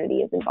the community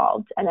is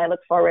involved. And I look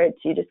forward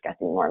to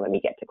discussing more when we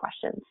get to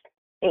questions.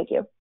 Thank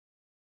you.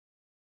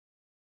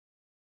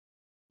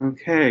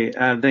 Okay,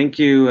 thank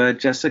you,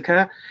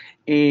 Jessica.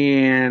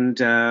 And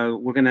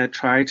we're going to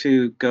try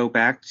to go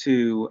back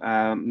to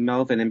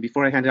Melvin. And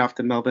before I hand it off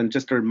to Melvin,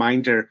 just a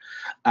reminder,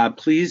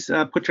 please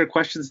put your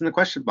questions in the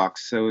question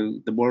box. So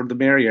the more the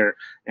merrier,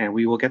 and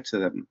we will get to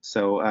them.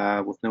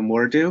 So with no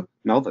more ado,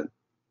 Melvin.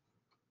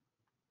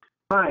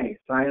 Hi,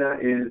 SINA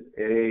is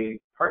a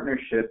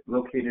partnership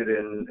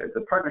it's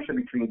a partnership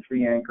between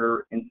three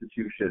anchor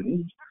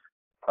institutions,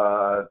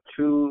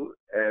 two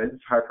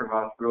eds, Hartford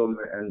Hospital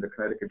and the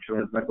Connecticut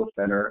Children's Medical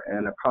Center,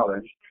 and a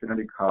college,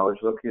 Trinity College,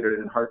 located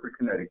in Hartford,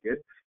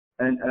 Connecticut,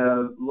 and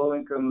a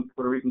low-income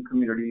Puerto Rican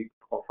community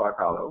called Flag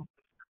Hollow.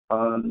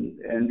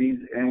 And these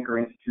anchor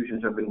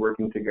institutions have been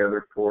working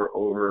together for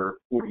over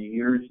 40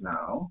 years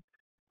now.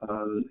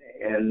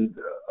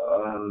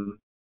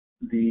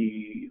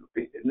 The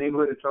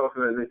neighborhood itself,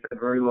 as I said,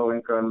 very low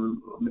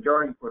income,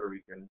 majority Puerto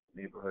Rican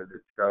neighborhood.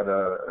 It's got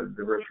a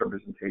diverse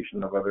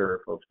representation of other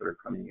folks that are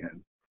coming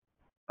in.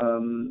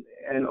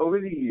 And over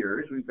the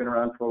years, we've been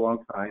around for a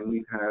long time.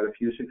 We've had a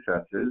few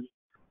successes.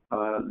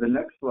 The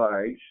next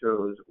slide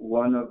shows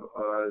one of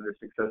the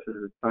successes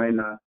that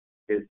SINA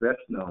is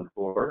best known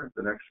for,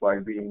 the next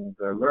slide being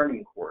the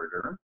Learning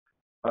Corridor.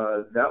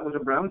 That was a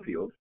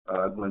brownfield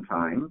at one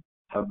time,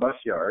 a bus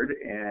yard,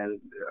 and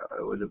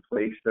it was a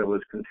place that was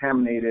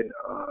contaminated.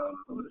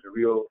 It was a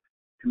real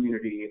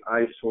community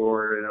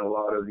eyesore, and a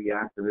lot of the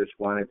activists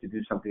wanted to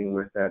do something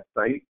with that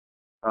site.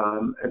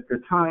 At the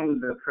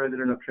time, the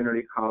president of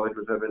Trinity College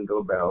was Evan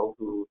Dobell,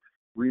 who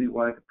really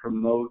wanted to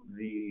promote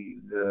the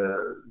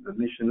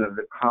mission of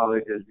the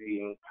college as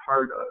being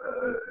part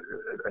of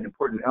an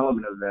important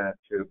element of that,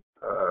 to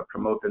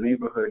promote the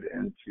neighborhood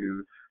and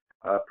to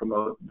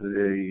promote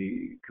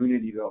the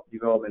community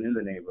development in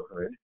the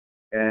neighborhood.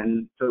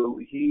 And so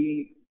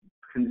he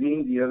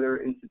convened the other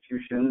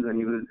institutions,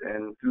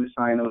 and through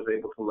SINA was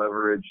able to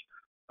leverage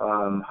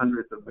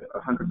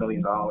 $100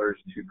 million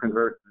to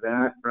convert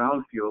that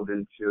brownfield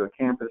into a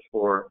campus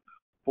for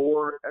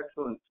 4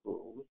 excellent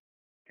schools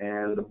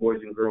and the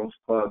Boys and Girls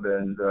Club,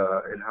 and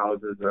it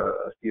houses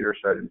a theater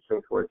site and so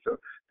forth. So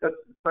that's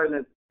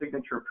SINA's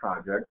signature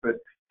project. But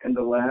in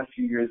the last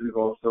few years, in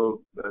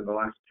the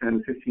last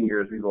 10, 15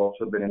 years, we've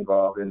also been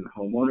involved in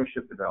home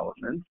ownership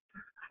development.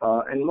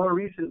 And more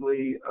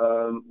recently,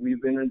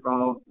 we've been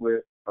involved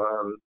with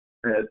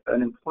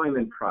an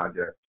employment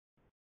project.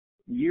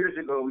 Years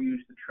ago, we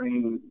used to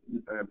train,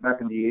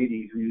 back in the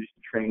 80s, we used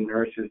to train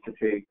nurses to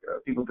take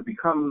people to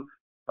become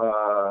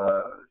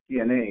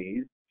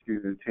CNAs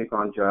to take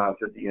on jobs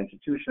at the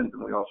institutions,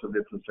 and we also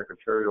did some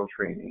secretarial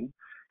training.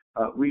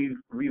 We've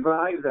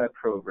revived that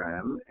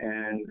program,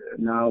 and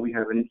now we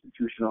have an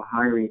institutional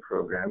hiring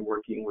program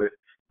working with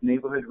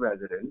neighborhood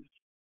residents,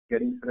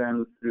 getting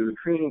them through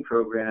training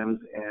programs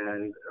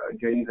and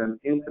getting them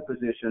into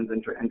positions,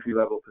 into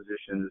entry-level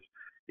positions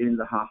in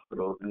the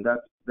hospitals. And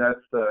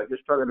that's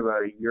just started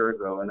about a year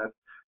ago, and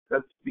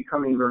that's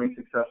becoming very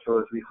successful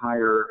as we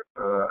hire,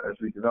 as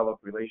we develop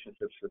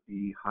relationships with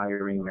the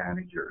hiring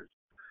managers.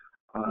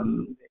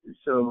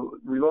 So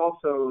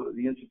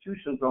the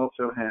institutions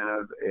also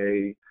have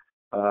a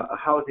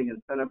housing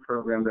incentive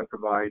program that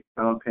provides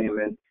down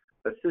payment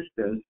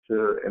assistance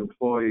to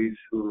employees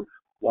who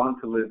want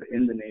to live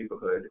in the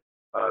neighborhood,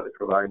 to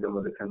provide them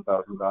with a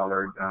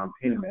 $10,000 down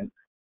payment.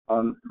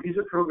 These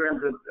are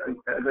programs that,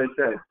 as I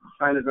said,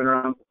 China's been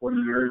around for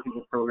 40 years. These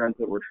are programs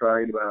that were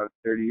tried about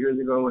 30 years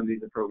ago, and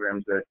these are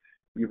programs that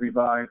we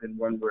revived in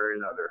one way or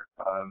another.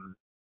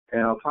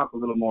 And I'll talk a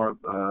little more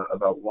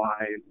about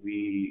why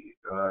we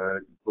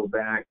go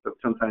back, but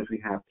sometimes we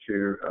have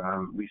to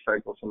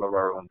recycle some of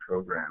our own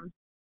programs.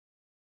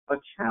 A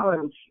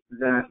challenge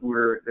that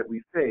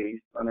we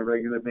face on a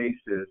regular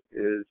basis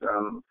is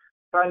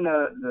find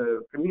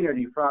the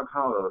community, Frog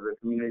Hollow, the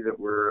community that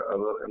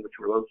in which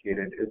we're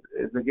located,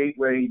 is a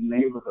gateway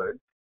neighborhood.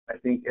 I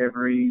think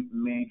every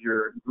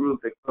major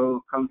group that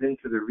comes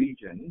into the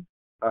region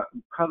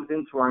comes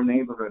into our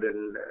neighborhood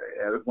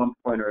at one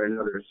point or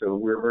another. So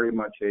we're very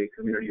much a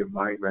community of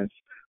migrants.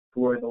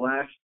 For the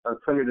last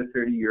 20 to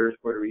 30 years,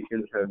 Puerto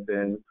Ricans have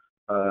been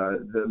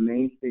the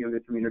mainstay of the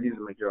community, the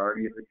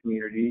majority of the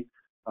community.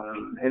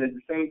 And at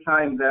the same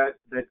time, that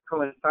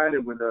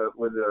coincided with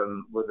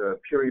a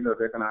period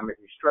of economic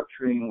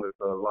restructuring, with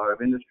a lot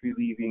of industry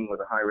leaving, with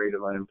a high rate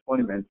of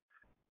unemployment,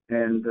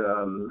 and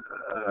an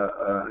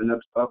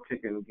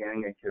uptick in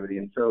gang activity.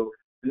 And so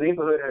the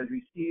neighborhood has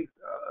received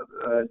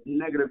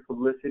negative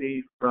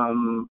publicity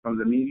from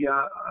the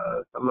media,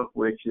 some of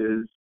which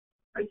is,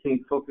 I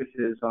think,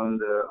 focuses on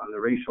the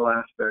racial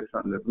aspects,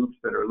 on the groups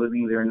that are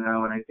living there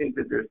now. And I think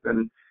that there's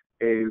been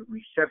a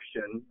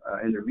reception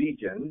in the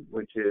region,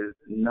 which is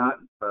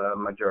not a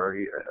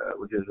majority,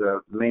 which is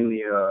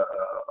mainly a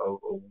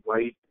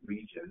white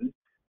region,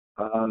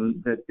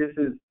 that this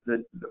is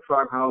the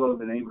Frog Hollow,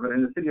 the neighborhood,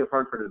 and the city of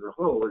Hartford as a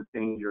whole is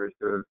dangerous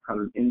to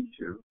come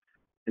into.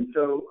 And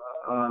so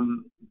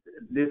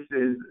this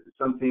is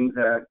something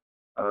that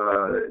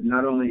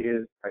not only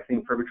is, I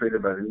think,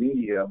 perpetrated by the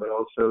media, but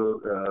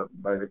also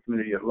by the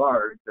community at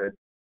large, that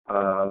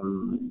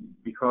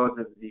because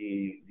of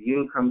the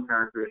income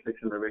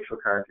characteristics and the racial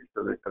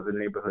characteristics of the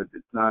neighborhood,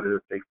 it's not a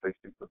safe place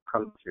to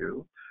come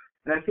to.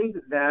 And I think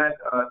that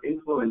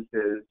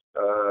influences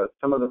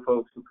some of the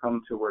folks who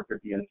come to work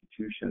at the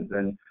institutions.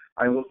 And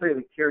I will say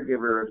the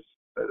caregivers,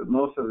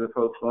 most of the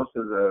folks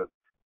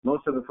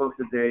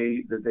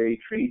that they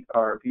treat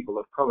are people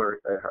of color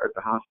at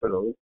the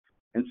hospitals.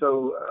 And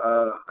so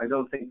I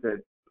don't think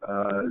that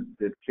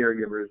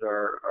caregivers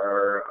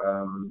are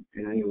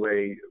in any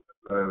way,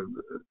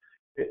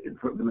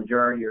 the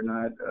majority are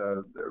not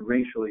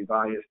racially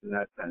biased in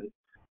that sense.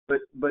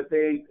 But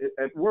they,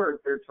 at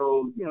work, they're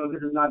told,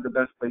 this is not the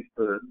best place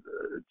to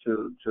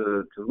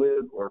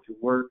live or to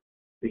work.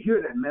 They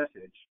hear that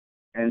message.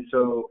 And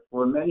so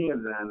for many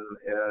of them,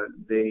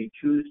 they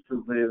choose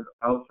to live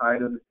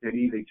outside of the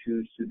city. They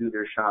choose to do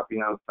their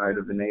shopping outside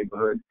of the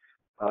neighborhood.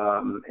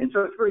 And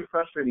so it's very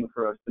frustrating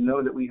for us to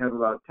know that we have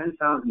about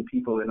 10,000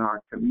 people in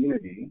our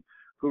community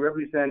who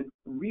represent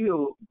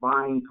real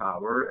buying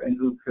power and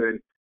who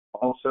could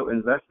also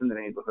invest in the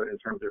neighborhood in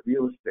terms of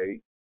real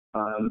estate.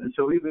 And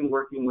so we've been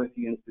working with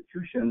the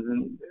institutions,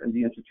 and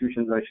the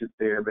institutions, I should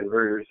say, have been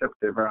very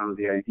receptive around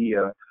the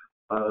idea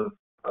of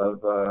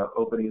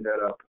opening that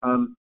up.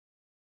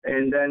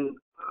 And then,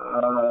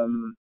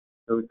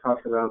 so we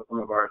talked about some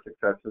of our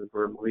successes.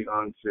 We're moving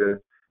on to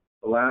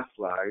the last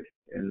slide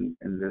in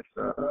this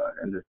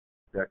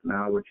deck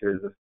now, which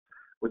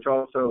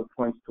also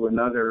points to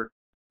another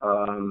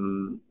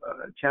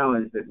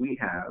challenge that we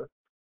have,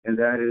 and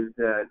that is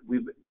that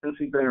since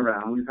we've been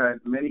around, we've had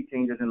many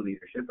changes in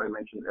leadership. I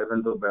mentioned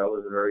Evan Dobell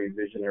is a very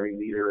visionary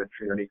leader at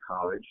Trinity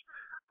College.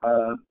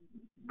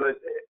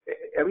 But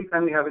every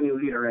time we have a new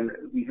leader, and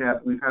we've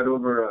had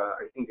over,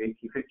 I think,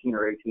 15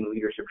 or 18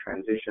 leadership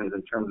transitions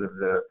in terms of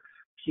the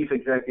chief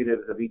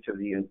executives of each of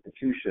the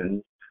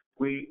institutions,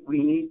 we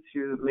need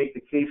to make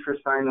the case for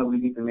Sino, we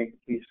need to make the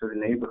case for the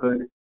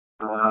neighborhood,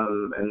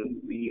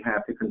 and we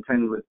have to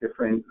contend with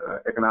different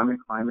economic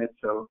climates.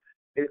 So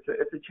it's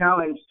a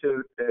challenge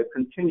to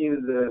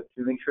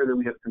make sure that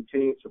we have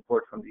continued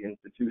support from the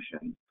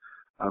institutions.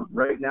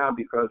 Right now,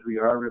 because we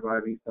are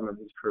reviving some of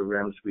these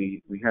programs,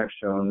 we have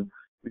shown,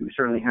 we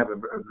certainly have a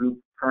group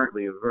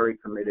currently of very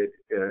committed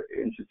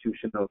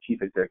institutional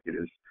chief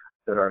executives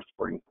that are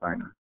supporting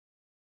Sino.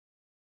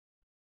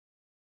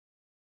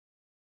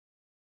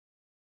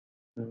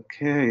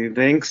 Okay,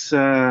 thanks,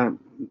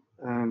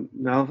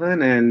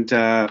 Melvin, and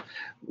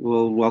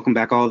we'll welcome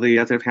back all the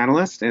other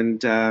panelists,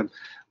 and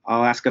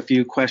I'll ask a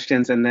few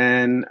questions, and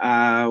then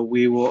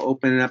we will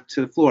open it up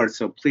to the floor.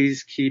 So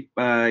please keep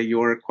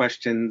your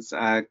questions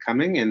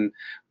coming, and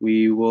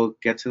we will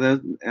get to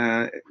them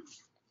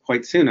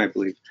quite soon, I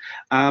believe.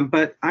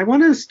 But I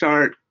want to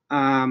start,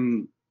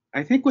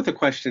 I think, with a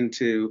question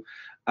to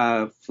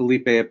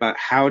Felipe about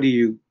how do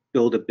you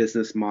build a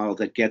business model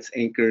that gets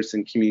anchors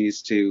and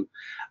communities to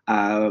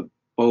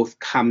both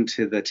come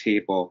to the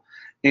table.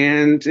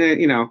 And,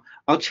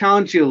 I'll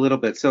challenge you a little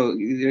bit. So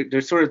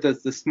there's sort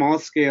of the small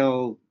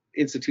scale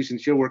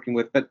institutions you're working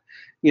with, but,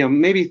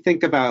 maybe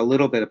think about a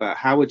little bit about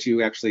how would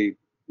you actually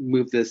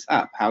move this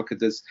up? How could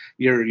this,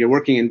 you're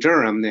working in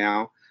Durham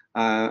now.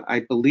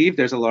 I believe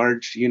there's a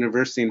large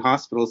university and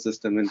hospital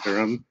system in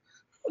Durham.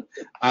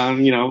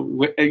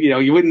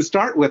 You wouldn't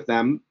start with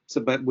them,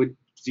 but would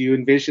do you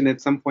envision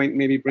at some point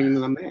maybe bringing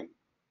them in?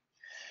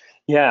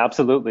 Yeah,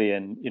 absolutely.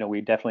 And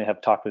we definitely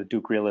have talked with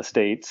Duke Real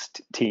Estate's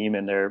team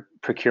and their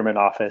procurement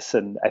office.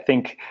 And I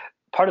think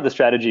part of the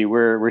strategy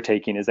we're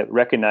taking is that we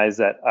recognize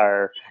that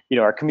our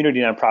community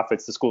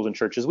nonprofits, the schools and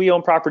churches, we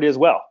own property as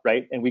well,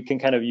 right? And we can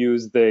kind of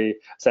use the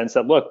sense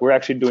that, look, we're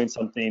actually doing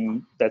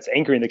something that's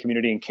anchoring the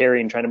community and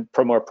caring, trying to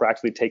promote,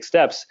 proactively take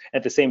steps,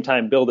 at the same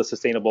time build a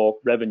sustainable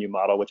revenue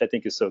model, which I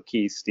think is so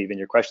key, Steve, in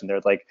your question there.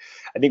 Like,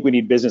 I think we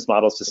need business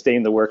models to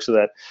sustain the work so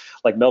that,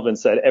 like Melvin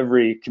said,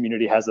 every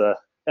community has a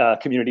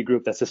community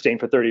group that's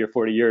sustained for 30 or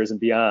 40 years and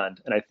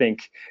beyond. And I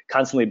think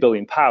constantly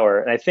building power.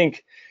 And I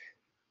think,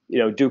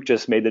 Duke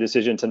just made the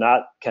decision to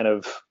not kind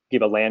of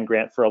give a land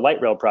grant for a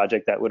light rail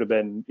project that would have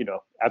been,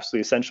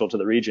 absolutely essential to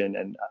the region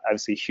and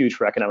obviously huge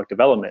for economic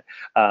development.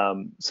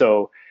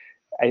 So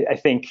I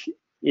think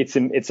it's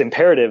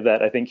imperative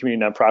that I think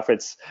community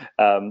nonprofits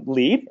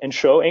lead and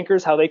show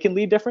anchors how they can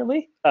lead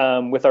differently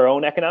with our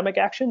own economic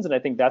actions. And I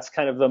think that's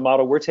kind of the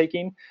model we're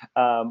taking.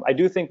 I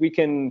do think we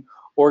can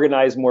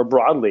organize more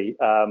broadly.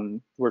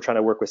 We're trying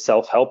to work with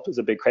Self-Help, is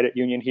a big credit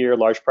union here,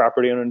 large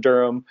property owner in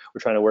Durham.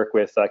 We're trying to work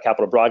with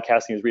Capital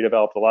Broadcasting, who's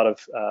redeveloped a lot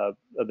of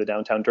the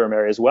downtown Durham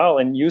area as well,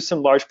 and use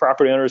some large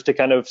property owners to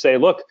kind of say,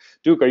 look,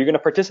 Duke, are you going to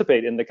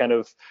participate in the kind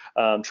of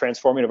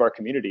transforming of our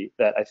community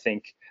that I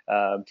think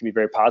can be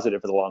very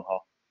positive for the long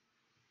haul?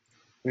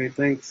 Great,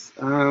 thanks.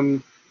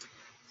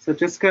 So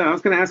Jessica, I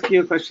was going to ask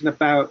you a question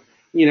about,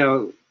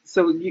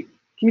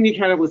 Community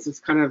Catalyst is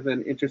kind of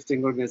an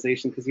interesting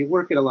organization because you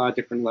work at a lot of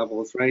different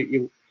levels, right?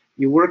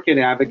 You work in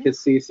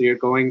advocacy, so you're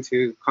going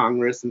to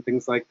Congress and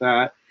things like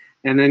that,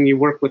 and then you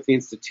work with the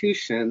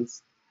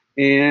institutions,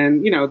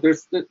 and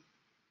there's the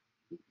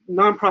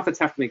nonprofits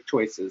have to make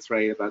choices,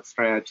 right, about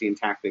strategy and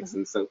tactics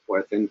and so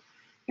forth, and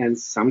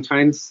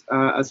sometimes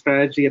a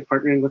strategy of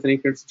partnering with an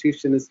anchor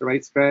institution is the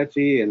right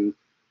strategy, and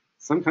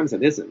sometimes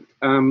it isn't.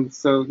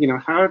 So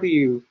how do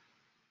you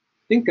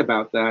think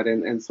about that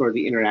and sort of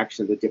the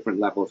interaction of the different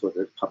levels,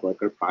 whether it's public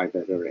or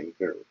private or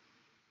anchor?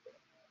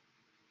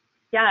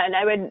 Yeah, and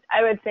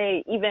I would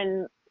say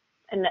even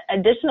an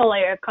additional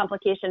layer of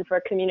complication for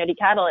Community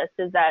Catalyst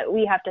is that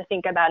we have to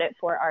think about it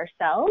for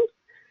ourselves.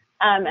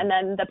 And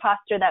then the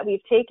posture that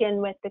we've taken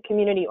with the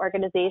community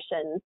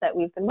organizations that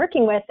we've been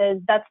working with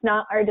is that's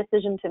not our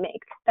decision to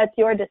make. That's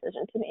your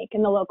decision to make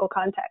in the local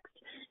context.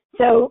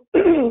 So,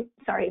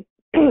 sorry,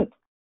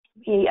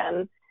 we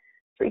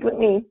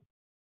frequently,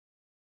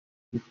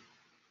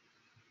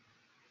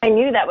 I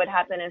knew that would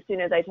happen as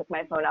soon as I took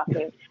my phone off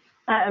mute.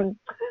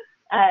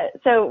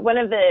 So one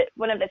of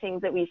the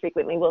things that we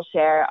frequently will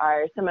share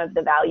are some of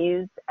the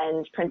values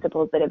and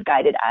principles that have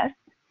guided us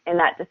in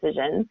that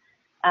decision.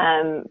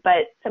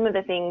 But some of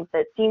the things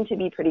that seem to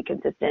be pretty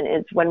consistent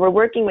is when we're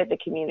working with the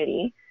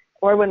community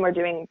or when we're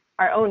doing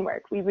our own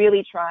work, we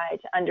really try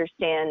to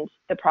understand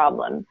the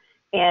problem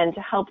and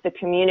to help the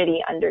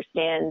community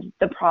understand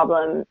the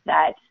problem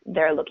that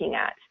they're looking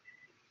at.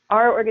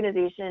 Our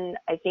organization,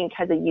 I think,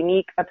 has a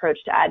unique approach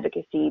to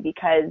advocacy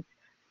because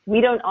we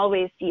don't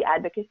always see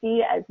advocacy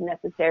as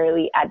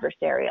necessarily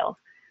adversarial.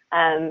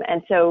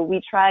 And so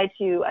we try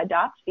to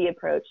adopt the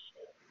approach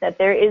that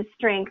there is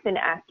strength in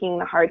asking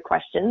the hard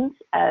questions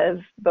of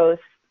both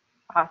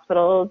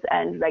hospitals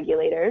and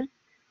regulators,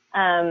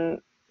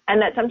 and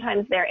that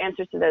sometimes their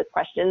answers to those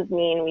questions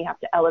mean we have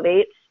to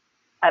elevate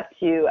up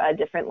to a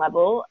different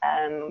level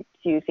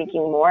to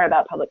thinking more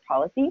about public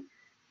policy.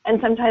 And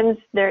sometimes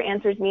their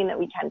answers mean that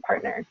we can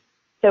partner.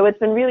 So what's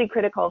been really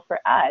critical for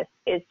us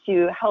is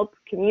to help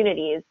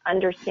communities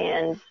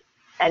understand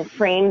and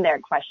frame their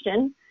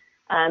question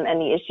and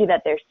the issue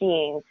that they're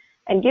seeing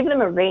and give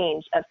them a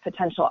range of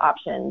potential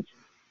options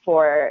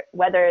for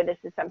whether this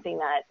is something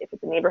that, if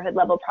it's a neighborhood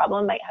level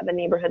problem, might have a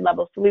neighborhood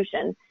level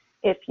solution.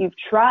 If you've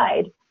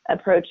tried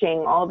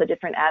approaching all the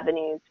different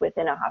avenues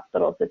within a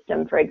hospital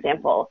system, for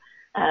example,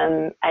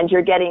 and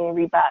you're getting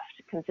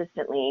rebuffed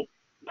consistently,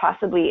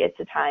 possibly it's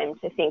a time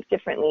to think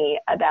differently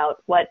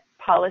about what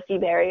policy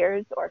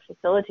barriers or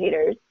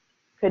facilitators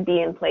could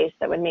be in place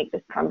that would make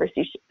this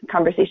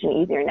conversation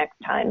easier next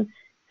time.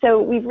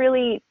 So we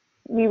really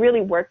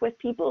work with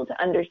people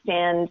to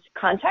understand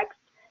context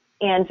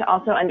and to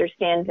also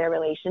understand their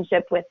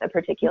relationship with a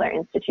particular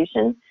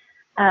institution.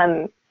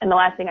 And the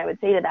last thing I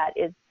would say to that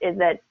is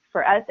that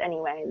for us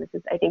anyway, and this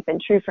has, I think, been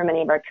true for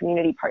many of our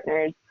community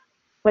partners,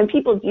 when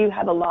people do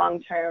have a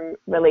long-term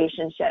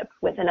relationship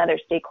with another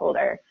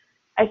stakeholder,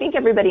 I think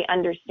everybody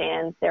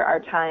understands there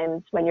are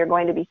times when you're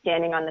going to be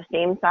standing on the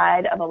same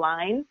side of a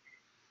line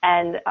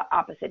and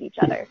opposite each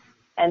other.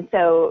 And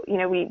so,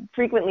 we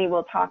frequently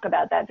will talk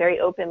about that very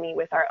openly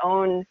with our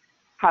own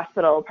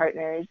hospital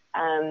partners,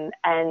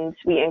 and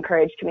we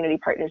encourage community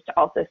partners to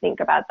also think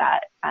about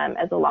that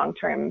as a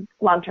long-term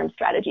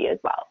strategy as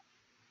well.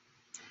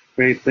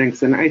 Great,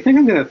 thanks. And I think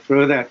I'm going to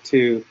throw that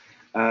to,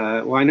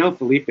 I know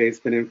Felipe's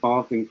been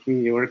involved in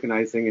community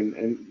organizing,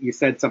 and you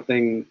said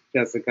something,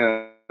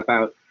 Jessica,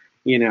 about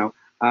that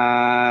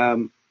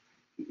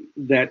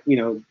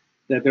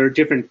there are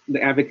different,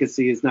 the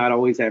advocacy is not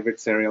always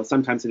adversarial.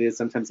 Sometimes it is,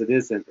 sometimes it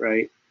isn't,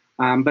 right?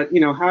 But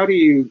how do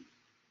you,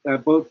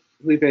 both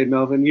Felipe,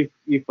 Melvin,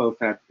 you've both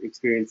had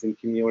experience in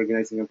community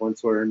organizing of one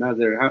sort or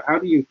another. How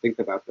do you think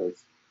about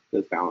those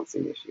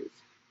balancing issues?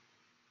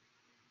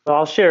 So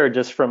I'll share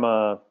just from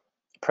a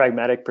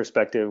pragmatic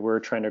perspective. We're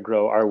trying to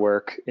grow our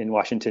work in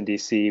Washington,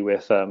 D.C.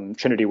 with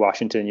Trinity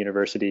Washington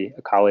University,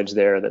 a college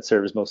there that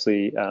serves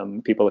mostly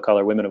people of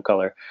color, women of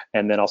color,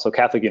 and then also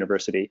Catholic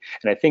University.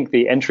 And I think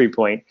the entry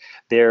point,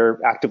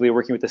 they're actively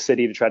working with the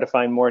city to try to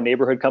find more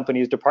neighborhood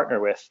companies to partner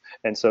with.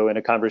 And so in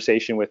a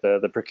conversation with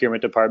the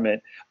procurement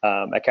department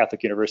at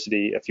Catholic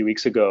University a few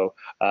weeks ago,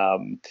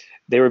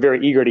 they were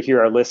very eager to hear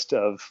our list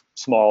of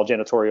small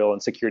janitorial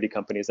and security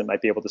companies that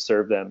might be able to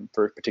serve them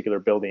for particular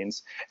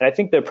buildings. And I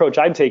think the approach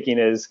I'm taking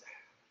is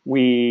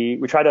we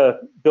try to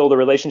build a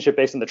relationship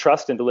based on the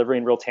trust and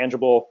delivering real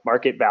tangible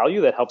market value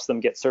that helps them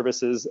get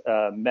services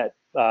met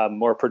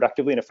more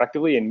productively and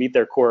effectively and meet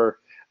their core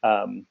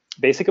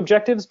basic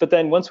objectives. But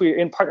then once we're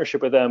in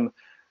partnership with them,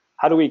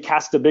 how do we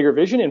cast a bigger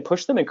vision and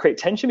push them and create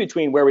tension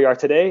between where we are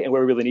today and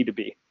where we really need to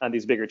be on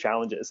these bigger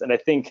challenges? And I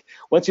think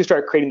once you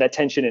start creating that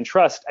tension and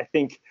trust, I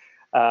think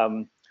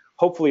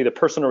hopefully the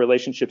personal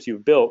relationships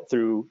you've built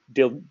through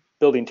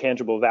building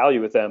tangible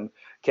value with them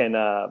can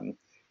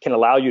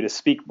allow you to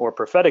speak more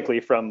prophetically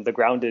from the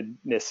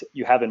groundedness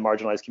you have in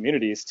marginalized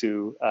communities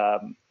to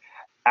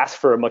ask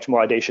for a much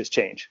more audacious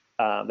change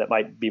that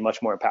might be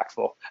much more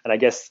impactful. And I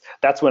guess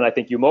that's when I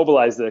think you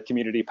mobilize the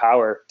community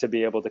power to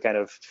be able to kind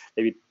of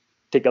maybe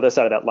take the other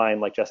side of that line,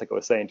 like Jessica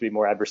was saying, to be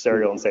more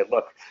adversarial and say,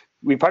 look,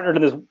 we partnered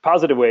in this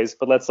positive ways,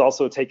 but let's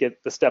also take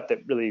it the step that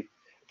really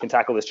can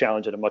tackle this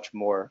challenge at a much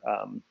more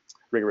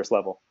rigorous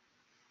level.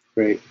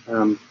 Great.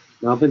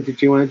 Melvin,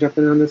 did you want to jump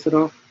in on this at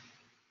all?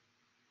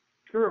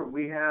 Sure.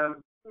 We have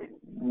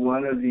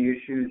one of the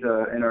issues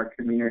in our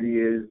community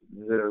is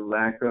the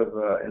lack of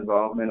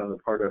involvement on the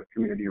part of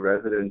community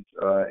residents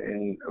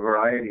in a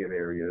variety of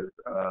areas,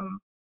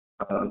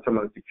 on some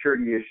of the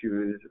security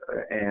issues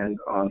and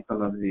on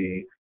some of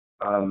the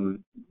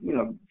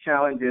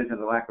challenges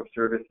and the lack of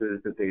services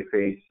that they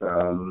face.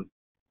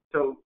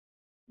 So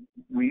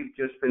we've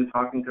just been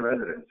talking to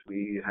residents.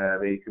 We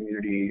have a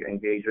community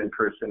engagement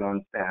person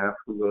on staff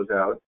who goes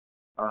out,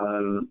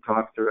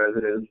 talks to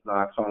residents,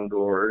 knocks on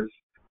doors,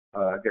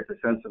 gets a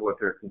sense of what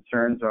their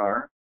concerns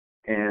are,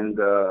 and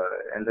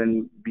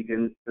then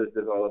begins to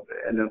develop.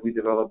 And then we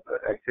develop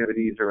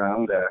activities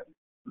around that.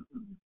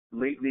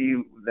 Lately,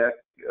 that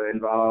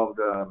involved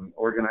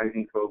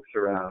organizing folks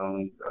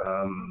around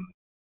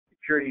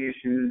security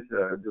issues,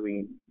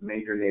 doing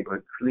major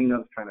neighborhood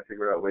cleanups, trying to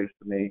figure out ways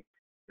to make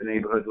the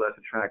neighborhood less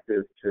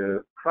attractive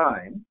to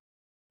crime.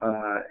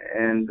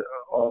 And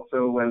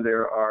also when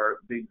there are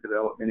big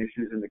development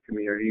issues in the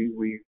community,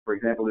 for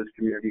example, this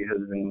community has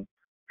been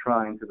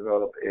trying to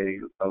develop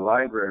a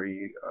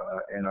library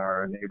in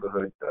our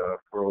neighborhood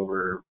for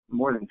over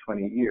more than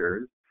 20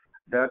 years.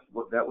 That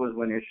was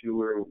one issue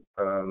where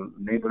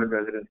neighborhood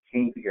residents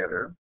came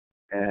together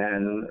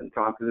and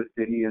talked to the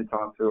city and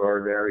talked to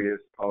our various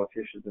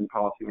politicians and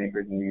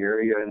policymakers in the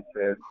area and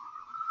said,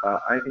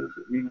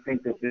 we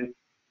think that this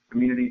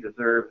community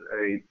deserves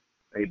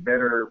a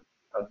better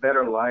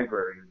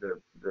library.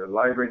 The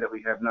library that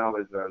we have now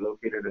is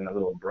located in a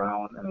little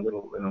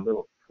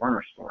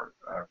corner store,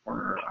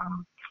 corner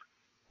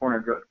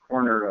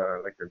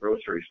like a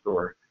grocery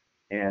store,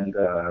 and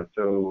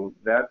so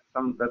that's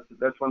one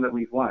that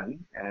we've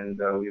won, and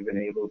we've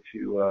been able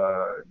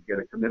to get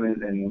a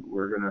commitment, and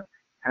we're going to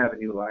have a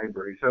new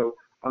library. So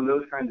on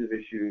those kinds of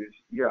issues,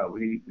 yeah,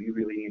 we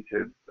really need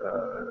to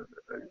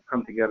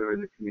come together as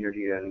a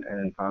community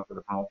and talk to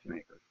the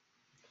policymakers.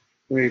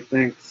 Great,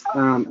 thanks.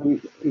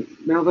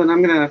 Melvin,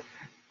 I'm going to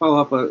follow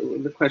up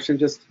with the question.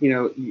 Just,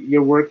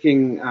 you're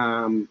working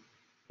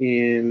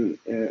in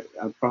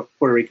a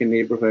Puerto Rican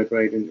neighborhood,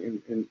 right,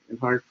 in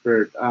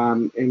Hartford. How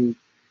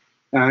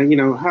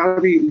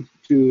do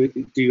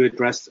you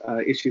address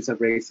issues of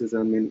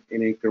racism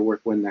in anchor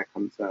work when that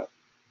comes up?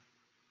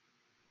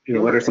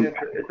 What are some?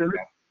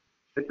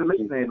 It's a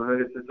mixed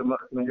neighborhood. It's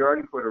a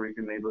majority Puerto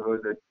Rican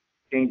neighborhood that's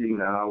changing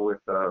now with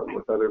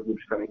other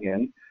groups coming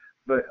in.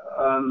 But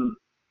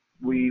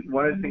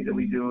one of the things that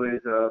we do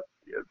is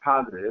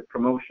positive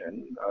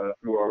promotion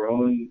through our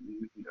own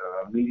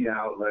media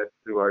outlets,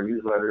 through our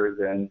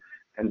newsletters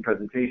and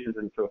presentations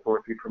and so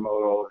forth. We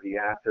promote all of the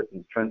assets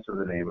and strengths of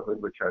the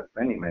neighborhood, which has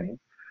many.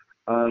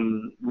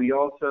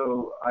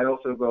 I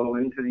also go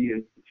into the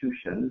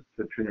institutions,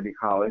 to Trinity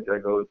College. I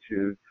go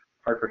to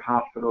Hartford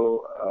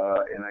Hospital,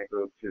 and I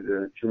go to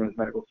the Children's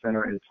Medical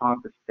Center and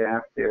talk to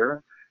staff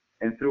there.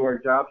 And through our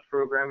jobs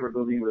program, we're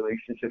building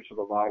relationships with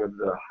a lot of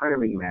the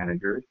hiring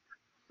managers.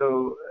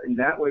 So in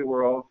that way,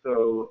 we're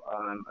also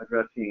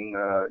addressing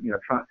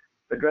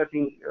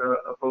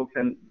folks,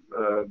 and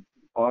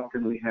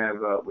often we have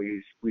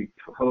we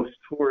host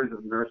tours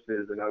of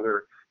nurses and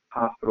other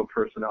hospital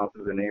personnel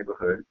through the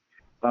neighborhood.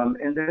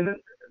 And then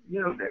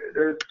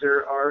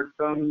there are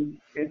some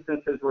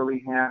instances where we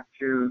have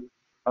to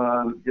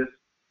just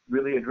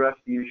really address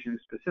the issue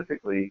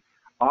specifically.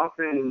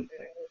 Often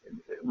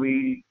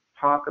we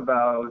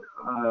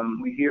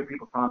hear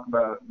people talk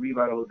about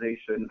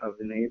revitalization of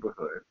the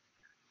neighborhood.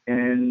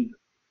 And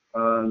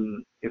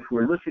if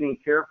we're listening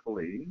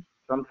carefully,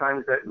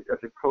 sometimes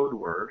that's a code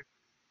word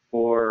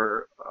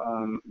for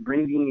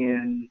bringing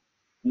in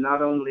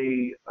not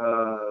only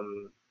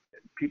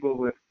people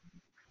with,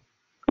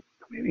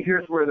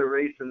 here's where the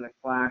race and the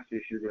class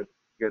issue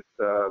gets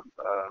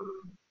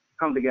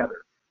come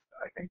together,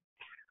 I think.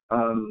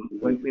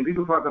 When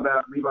people talk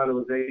about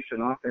revitalization,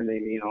 often they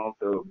mean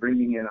also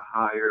bringing in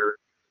higher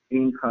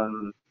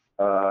income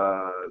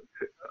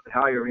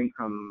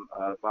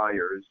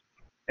buyers.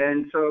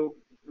 And so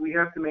we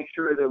have to make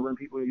sure that when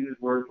people use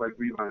words like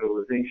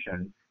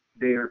revitalization,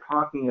 they are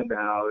talking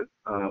about,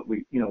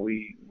 we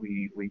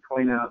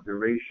point out the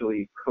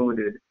racially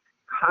coded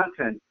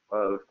content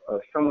of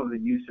some of the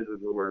uses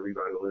of the word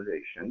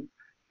revitalization,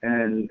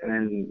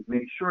 and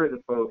make sure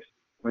that folks,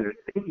 when they're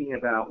thinking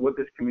about what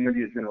this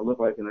community is going to look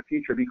like in the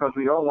future, because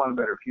we all want a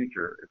better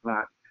future. It's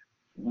not,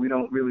 we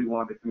don't really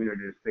want the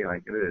community to stay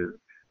like it is.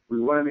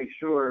 We want to make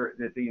sure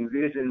that they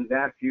envision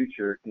that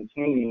future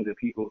containing the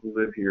people who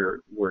live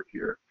here, work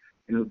here,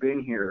 and who've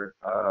been here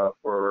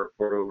for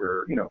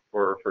over,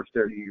 for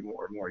 30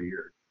 or more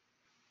years.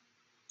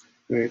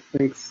 Great,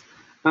 thanks.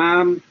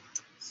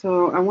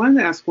 So I wanted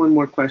to ask one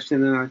more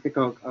question, and I think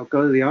I'll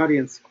go to the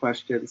audience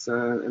questions.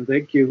 And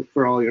thank you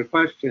for all your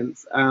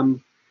questions.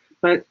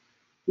 But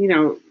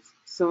in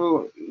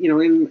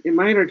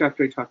my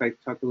introductory talk, I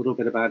talked a little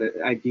bit about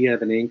the idea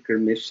of an anchor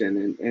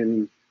mission,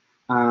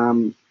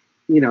 and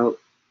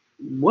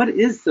what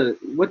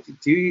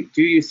do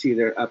you see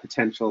there a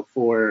potential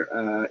for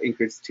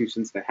anchor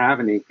institutions to have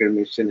an anchor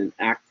mission and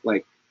act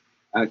like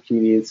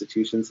community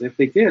institutions? And if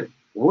they did,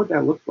 what would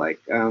that look like?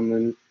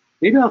 And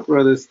maybe I'll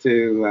throw this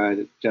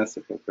to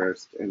Jessica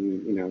first,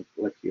 and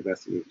let the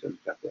rest of you jump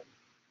in.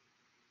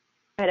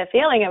 I had a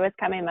feeling it was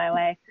coming my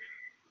way.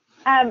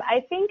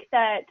 I think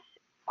that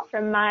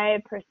from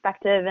my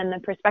perspective and the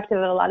perspective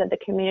of a lot of the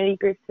community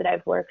groups that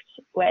I've worked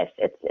with,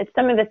 it's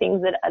some of the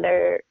things that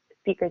other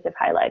speakers have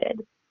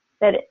highlighted.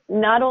 That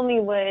not only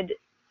would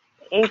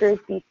anchors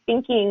be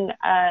thinking,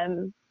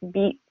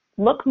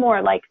 look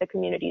more like the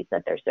communities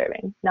that they're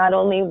serving. Not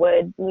only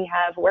would we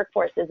have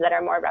workforces that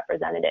are more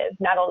representative,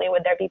 not only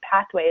would there be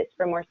pathways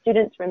for more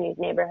students from these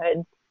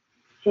neighborhoods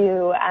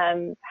to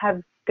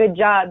have good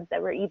jobs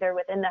that were either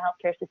within the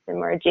healthcare system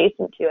or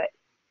adjacent to it.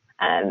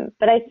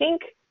 But I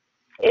think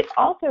it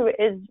also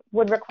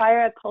would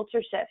require a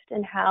culture shift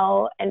in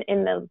how and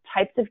in the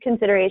types of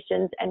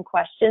considerations and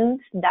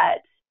questions that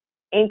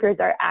anchors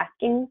are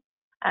asking.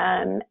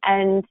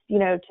 And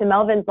to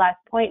Melvin's last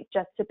point,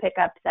 just to pick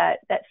up that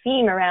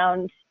theme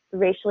around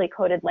racially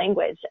coded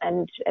language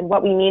and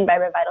what we mean by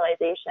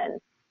revitalization,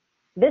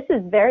 this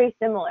is very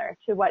similar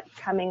to what's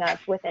coming up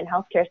within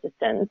healthcare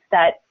systems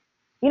that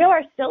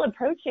are still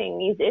approaching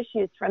these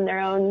issues from their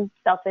own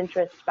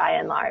self-interest by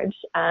and large,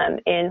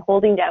 in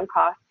holding down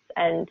costs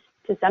and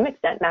to some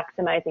extent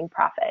maximizing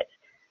profit,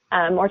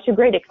 or to a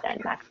great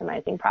extent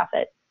maximizing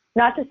profit.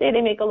 Not to say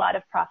they make a lot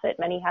of profit,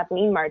 many have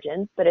lean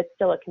margins, but it's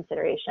still a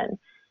consideration.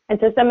 And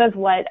so some of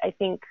what I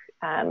think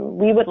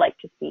we would like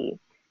to see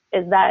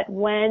is that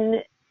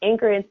when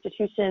anchor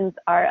institutions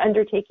are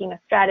undertaking a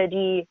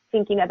strategy,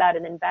 thinking about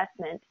an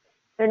investment,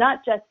 they're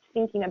not just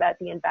thinking about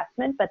the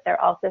investment, but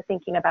they're also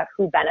thinking about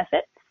who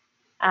benefits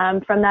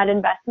from that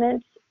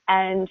investment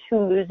and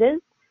who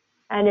loses,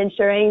 and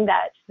ensuring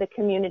that the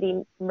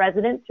community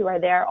residents who are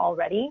there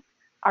already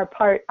are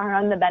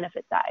on the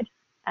benefit side.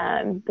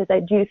 Because I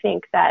do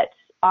think that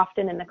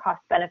often in the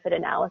cost-benefit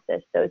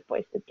analysis, those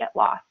voices get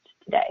lost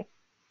today.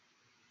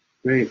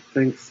 Great,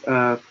 thanks.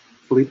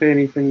 Felipe,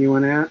 anything you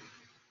want to add?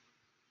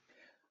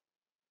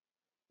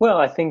 Well,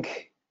 I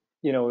think,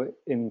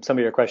 in some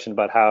of your question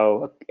about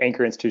how an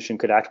anchor institution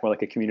could act more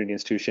like a community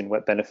institution,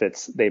 what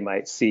benefits they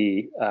might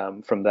see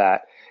from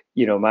that,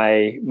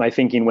 my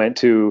thinking went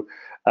to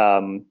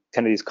kind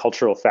of these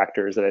cultural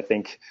factors that I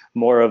think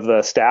more of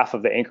the staff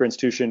of the anchor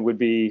institution would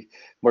be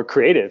more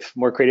creative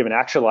in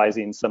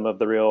actualizing some of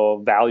the real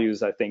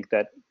values, I think,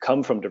 that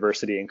come from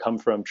diversity and come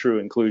from true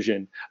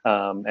inclusion,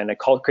 and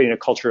creating a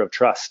culture of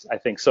trust. I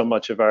think so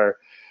much of our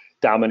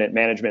dominant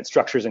management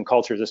structures and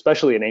cultures,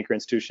 especially in anchor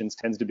institutions,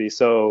 tends to be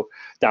so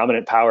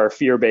dominant power,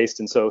 fear-based,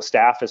 and so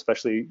staff,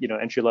 especially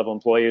entry-level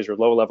employees or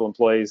low-level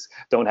employees,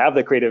 don't have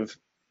the creative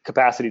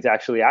capacity to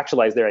actually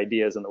actualize their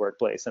ideas in the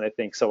workplace. And I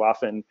think so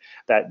often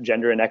that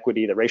gender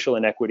inequity, the racial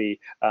inequity,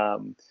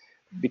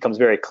 becomes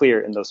very clear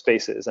in those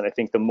spaces. And I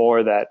think the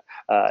more that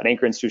an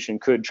anchor institution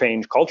could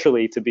change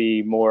culturally to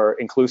be more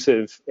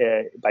inclusive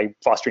by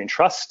fostering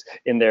trust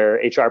in their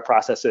HR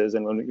processes,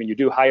 and when you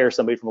do hire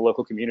somebody from a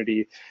local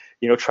community,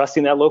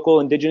 trusting that local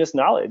indigenous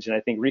knowledge, and I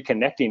think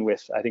reconnecting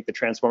with, I think, the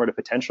transformative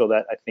potential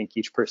that I think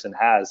each person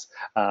has,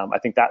 I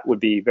think that would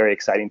be very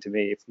exciting to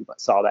me if we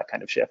saw that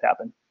kind of shift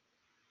happen.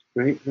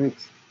 Great,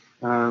 thanks.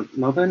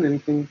 Melvin,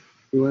 anything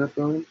you want to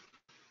throw in?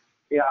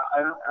 Yeah,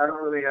 I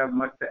don't really have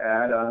much to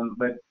add,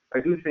 but I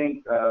do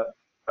think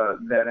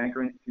that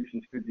anchor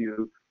institutions could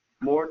do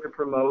more to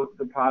promote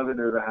the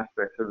positive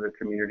aspects of the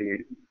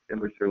community in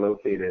which they're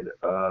located.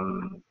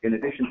 In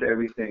addition to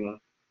everything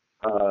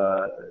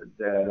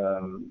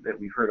that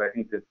we've heard, I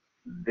think that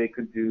they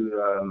could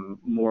do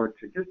more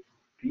to just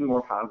be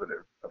more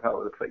positive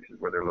about the places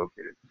where they're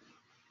located.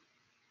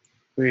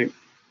 Great,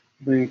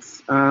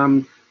 thanks.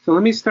 So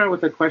let me start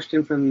with a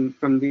question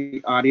from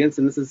the audience,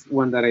 and this is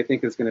one that I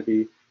think is going to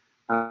be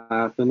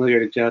familiar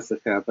to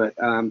Jessica. But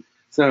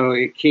so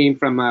it came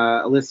from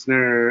a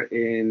listener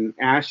in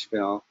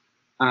Asheville,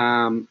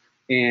 and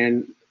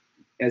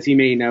as you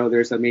may know,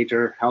 there's a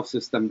major health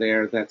system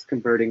there that's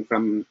converting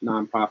from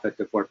nonprofit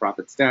to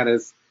for-profit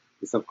status.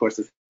 This, of course,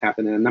 has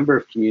happened in a number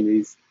of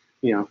communities.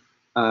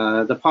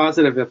 The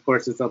positive, of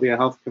course, is there'll be a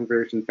health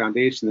conversion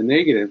foundation. The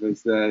negative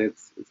is that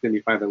it's going to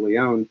be privately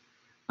owned,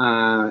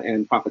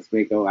 and profits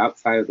may go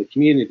outside of the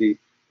community.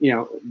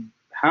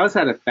 How does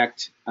that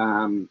affect?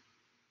 How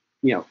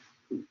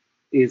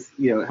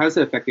does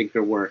it affect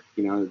your work?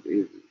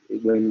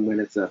 When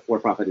it's a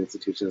for-profit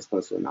institution as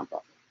opposed to a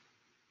nonprofit.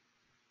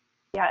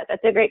 Yeah,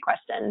 that's a great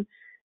question.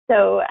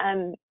 So,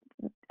 and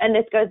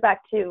this goes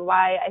back to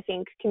why I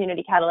think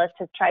Community Catalyst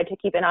has tried to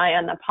keep an eye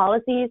on the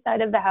policy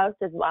side of the house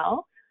as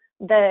well.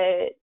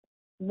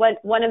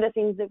 One of the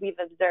things that we've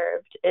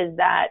observed is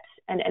that,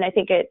 and I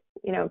think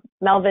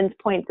Melvin's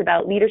points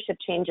about leadership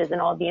changes in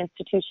all the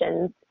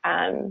institutions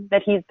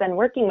that he's been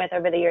working with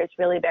over the years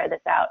really bear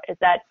this out, is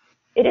that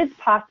it is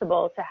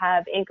possible to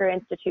have anchor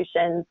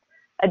institutions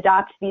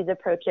adopt these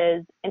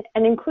approaches, and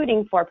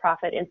including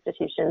for-profit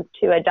institutions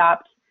to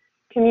adopt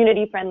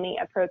community-friendly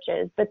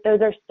approaches, but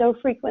those are so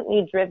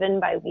frequently driven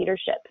by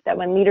leadership that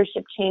when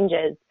leadership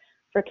changes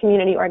for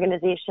community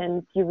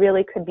organizations, you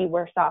really could be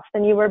worse off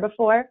than you were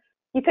before.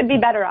 You could be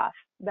better off,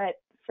 but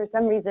for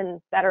some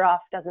reason, better off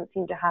doesn't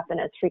seem to happen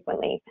as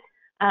frequently.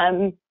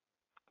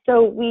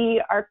 So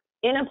we are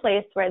in a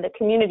place where the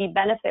community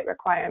benefit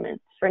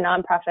requirements for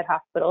nonprofit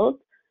hospitals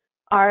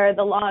are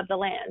the law of the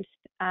land,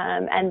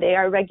 and they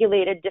are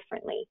regulated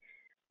differently.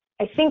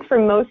 I think for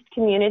most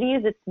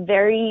communities, it's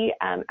very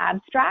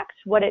abstract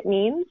what it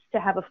means to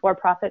have a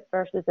for-profit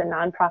versus a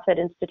nonprofit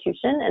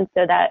institution. And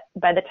so that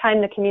by the time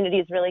the community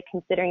is really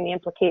considering the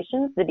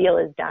implications, the deal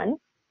is done.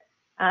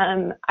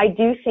 I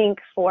do think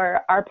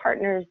for our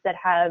partners that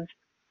have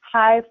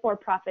high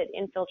for-profit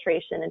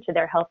infiltration into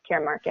their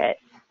healthcare market,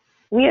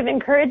 we have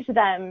encouraged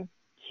them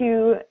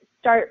to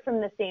start from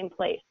the same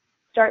place,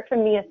 start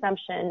from the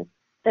assumption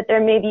that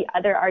there may be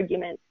other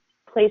arguments,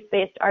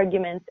 place-based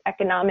arguments,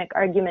 economic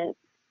arguments,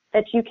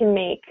 that you can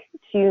make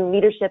to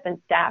leadership and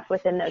staff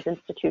within those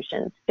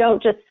institutions.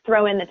 Don't just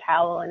throw in the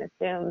towel and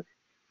assume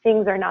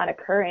things are not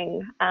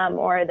occurring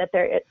or that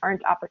there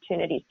aren't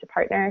opportunities to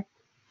partner.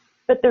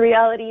 But the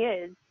reality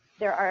is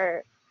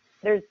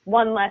there's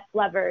one less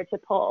lever to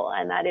pull,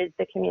 and that is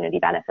the community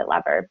benefit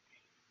lever.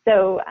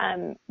 So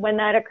when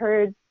that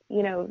occurs,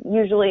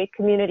 usually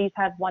communities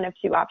have one of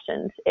two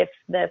options. If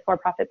the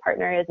for-profit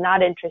partner is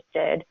not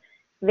interested,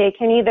 they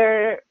can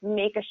either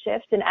make a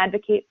shift and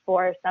advocate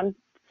for some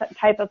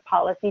type of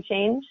policy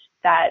change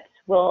that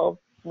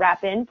will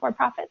wrap in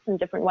for-profits in a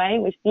different way.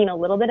 We've seen a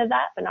little bit of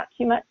that, but not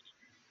too much.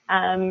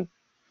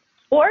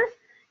 Or,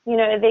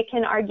 they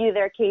can argue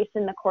their case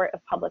in the court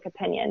of public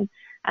opinion,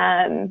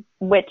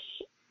 which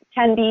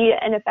can be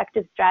an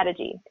effective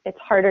strategy. It's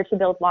harder to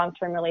build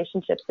long-term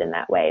relationships in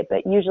that way,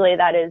 but usually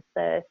that's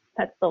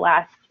the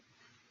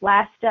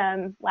last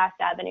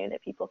avenue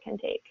that people can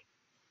take.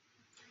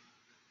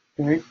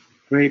 Okay,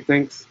 great,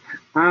 thanks.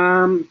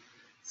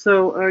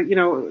 So,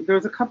 there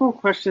was a couple of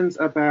questions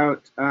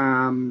about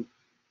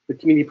the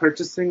Community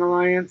Purchasing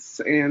Alliance,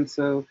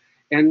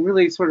 and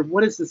really sort of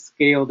what is the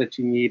scale that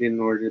you need in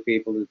order to be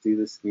able to do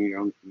this in your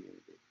own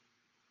community?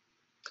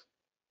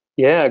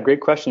 Yeah, great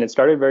question. It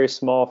started very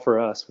small for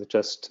us with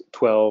just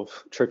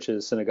 12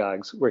 churches,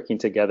 synagogues working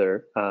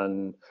together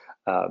on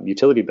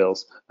utility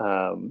bills.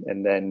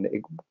 And then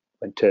it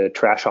went to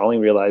trash hauling,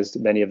 realized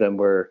many of them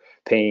were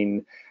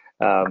paying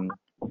 $5,000,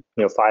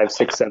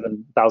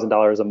 $6,000,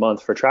 $7,000 a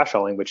month for trash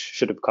hauling, which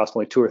should have cost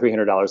only $200 or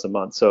 $300 a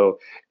month. So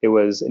it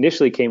was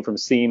initially came from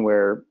seeing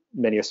where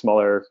many of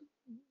smaller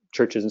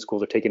churches and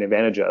schools are taken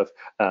advantage of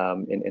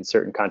in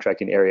certain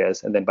contracting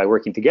areas. And then by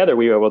working together,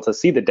 we were able to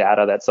see the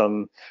data that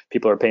some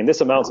people are paying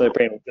this amount, so they're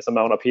paying this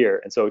amount up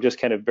here. And so it just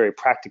kind of very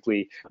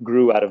practically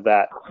grew out of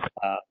that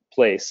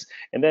place.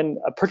 And then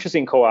a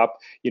purchasing co-op,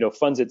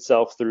 funds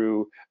itself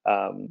through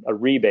a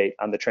rebate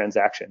on the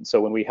transaction. So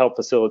when we help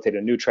facilitate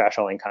a new trash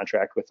hauling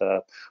contract with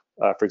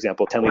for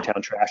example,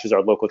 Tenleytown Trash is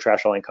our local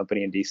trash hauling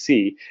company in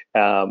DC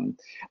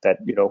that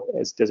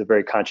does a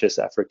very conscious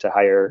effort to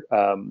hire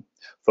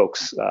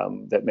folks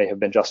that may have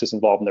been justice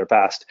involved in their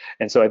past.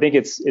 And so I think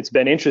it's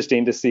been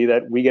interesting to see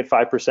that we get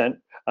 5%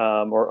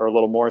 or a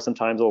little more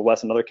sometimes, a little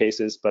less in other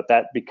cases, but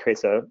that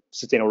creates a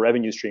sustainable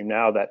revenue stream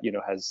now that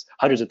has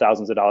hundreds of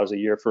thousands of dollars a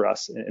year for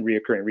us in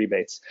reoccurring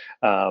rebates.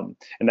 And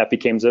that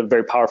becomes a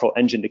very powerful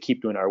engine to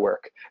keep doing our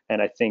work.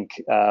 And I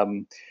think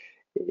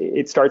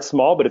it starts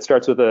small, but it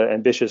starts with an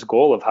ambitious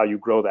goal of how you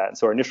grow that. And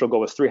so our initial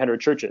goal was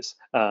 300 churches,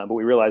 but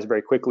we realized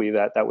very quickly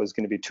that that was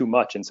going to be too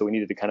much, and so we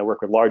needed to kind of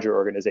work with larger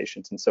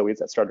organizations. And so we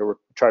started to work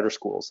with charter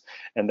schools,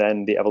 and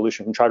then the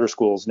evolution from charter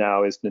schools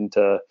now is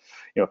into,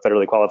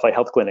 federally qualified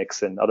health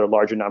clinics and other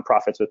larger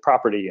nonprofits with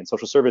property and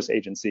social service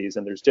agencies.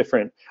 And there's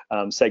different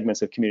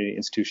segments of community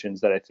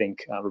institutions that I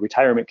think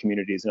retirement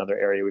communities, another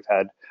area we've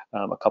had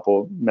a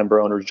couple member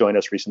owners join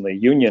us recently,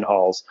 union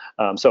halls.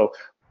 So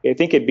I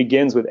think it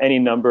begins with any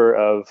number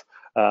of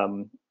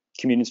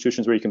community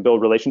institutions where you can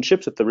build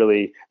relationships with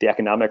the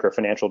economic or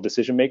financial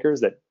decision makers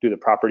that do the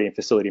property and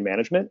facility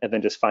management, and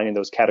then just finding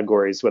those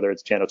categories, whether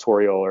it's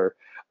janitorial or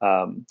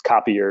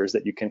copiers,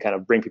 that you can kind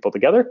of bring people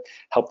together,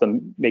 help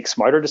them make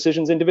smarter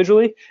decisions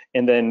individually,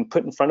 and then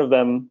put in front of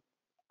them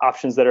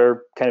options that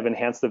are kind of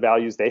enhance the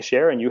values they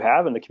share and you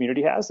have and the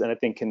community has, and I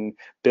think can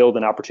build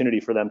an opportunity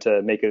for them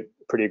to make a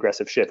pretty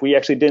aggressive shift. We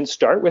actually didn't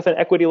start with an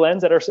equity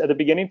lens at the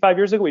beginning 5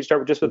 years ago. We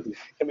started just with,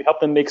 can we help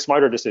them make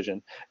smarter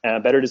decision and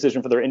a better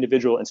decision for their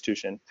individual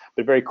institution?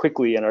 But very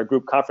quickly in our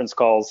group conference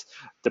calls,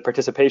 the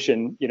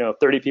participation,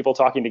 30 people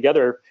talking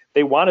together,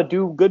 they want to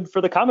do good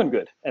for the common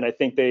good. And I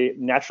think they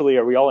naturally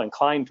we all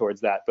inclined towards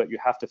that, but you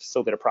have to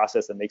facilitate a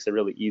process that makes it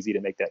really easy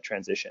to make that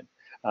transition.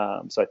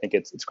 So I think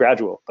it's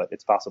gradual, but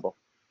it's possible.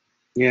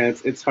 Yeah,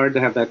 it's hard to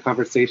have that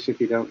conversation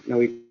if you don't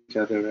know each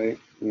other, right?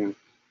 Yeah.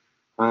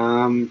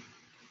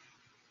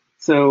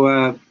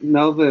 So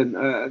Melvin,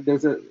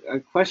 there's a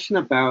question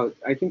about,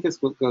 I think this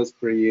goes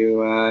for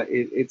you.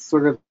 It's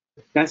sort of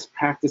best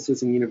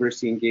practices in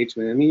university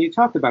engagement. I mean, you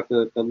talked about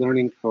the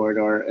learning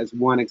corridor as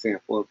one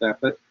example of that,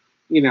 but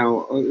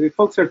if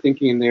folks are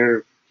thinking in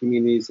their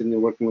communities and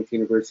they're working with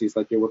universities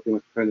like you're working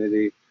with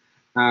Trinity,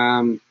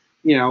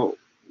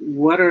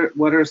 what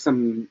are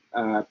some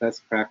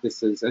best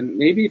practices? And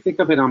maybe think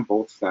of it on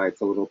both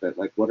sides a little bit.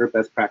 Like, what are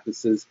best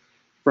practices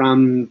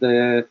from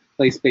the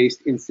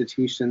place-based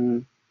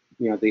institution,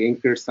 the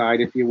anchor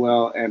side, if you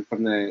will, and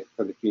from the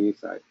community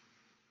side?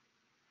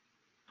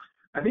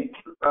 I think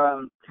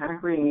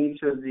tackling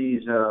each of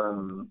these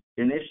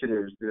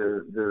initiatives,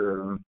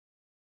 the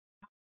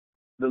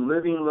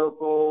living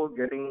local,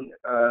 getting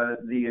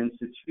the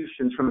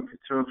institutions from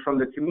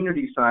the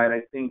community side, I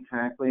think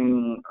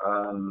tackling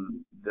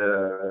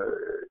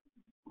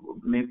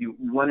maybe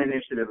one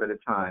initiative at a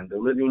time, the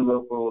living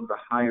local, the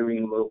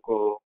hiring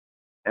local,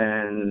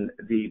 and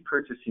the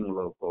purchasing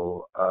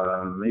local.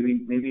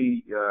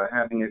 Maybe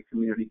having a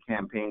community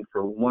campaign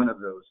for one of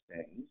those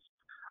things,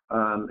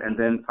 and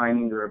then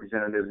finding the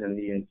representatives in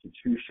the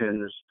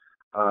institutions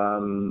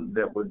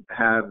that would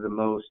have the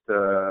most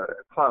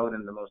clout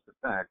and the most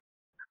effect.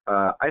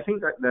 I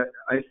think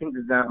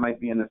that might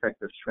be an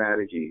effective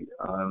strategy.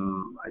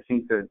 I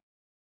think that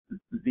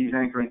these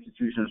anchor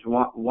institutions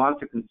want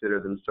to consider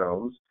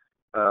themselves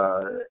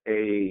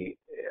a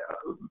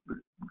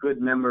good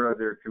member of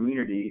their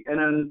community,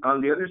 and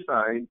on the other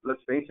side,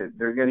 let's face it,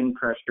 they're getting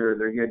pressure.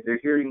 They're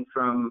hearing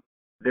from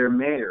their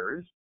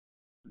mayors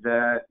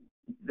that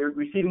they're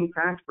receiving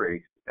tax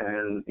breaks,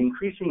 and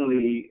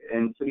increasingly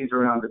in cities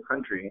around the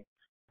country,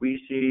 we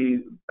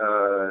see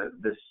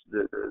the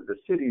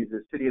city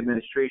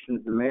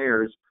administrations, the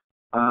mayors,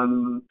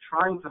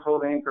 trying to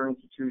hold anchor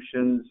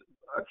institutions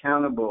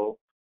accountable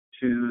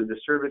to the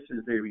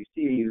services they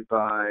receive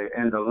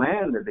and the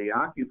land that they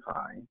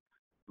occupy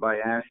by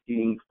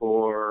asking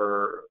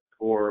for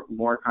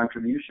more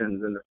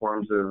contributions in the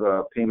forms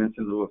of payments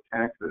in lieu of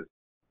taxes.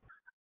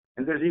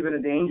 And there's even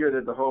a danger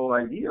that the whole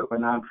idea of a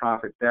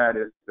nonprofit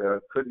status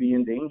could be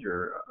in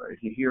danger.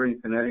 Here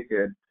in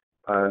Connecticut,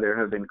 there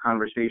have been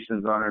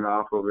conversations on and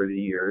off over the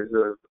years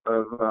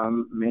of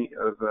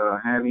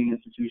having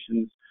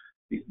institutions,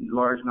 these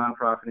large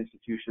nonprofit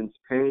institutions,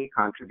 pay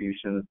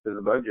contributions to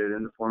the budget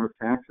in the form of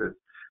taxes.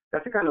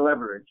 That's a kind of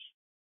leverage.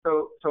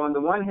 So on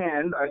the one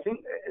hand, I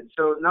think,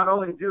 so not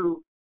only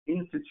do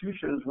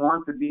institutions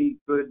want to be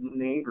good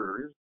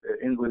neighbors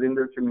within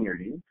their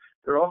community,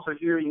 they're also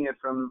hearing it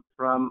from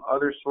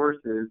other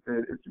sources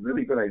that it's a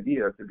really good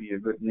idea to be a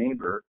good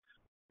neighbor.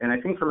 And I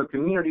think from a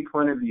community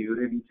point of view,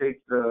 if you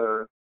take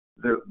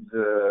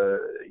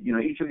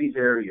each of these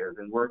areas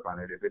and work on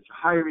it, if it's a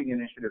hiring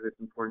initiative that's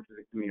important to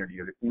the community,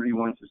 if the community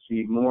wants to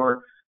see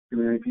more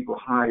community people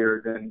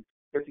hired, then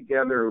get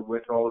together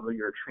with all of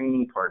your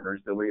training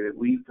partners the way that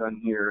we've done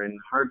here in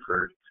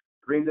Hartford,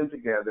 bring them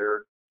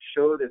together,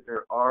 show that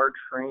there are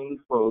trained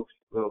folks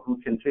who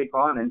can take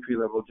on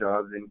entry-level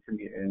jobs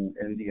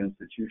in the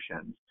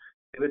institutions.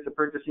 If it's a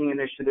purchasing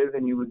initiative,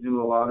 then you would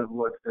do a lot of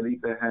what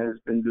Felipe has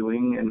been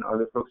doing and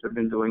other folks have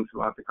been doing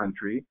throughout the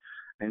country,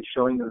 and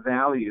showing the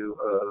value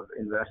of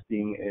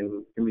investing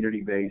in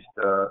community-based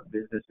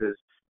businesses.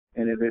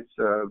 And if it's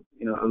a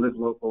live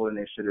local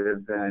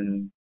initiative,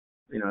 then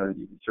you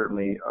can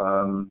certainly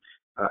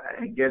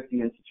get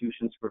the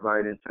institutions to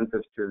provide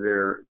incentives to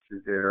their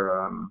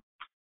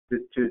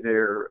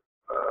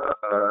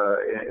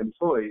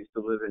employees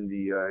to live in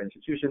the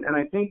institution. And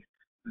I think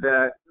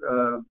that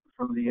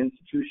from the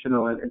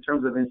institutional, in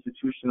terms of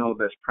institutional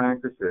best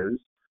practices,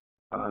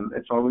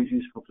 it's always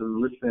useful to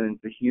listen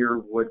and to hear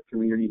what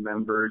community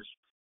members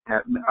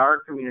our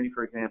community,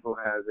 for example,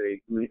 has a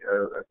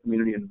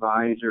community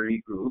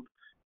advisory group,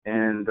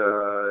 and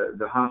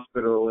the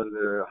hospital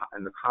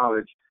and the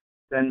college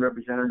send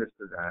representatives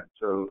to that.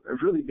 So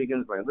it really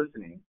begins by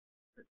listening,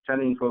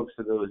 sending folks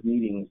to those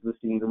meetings,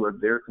 listening to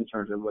what their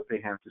concerns and what they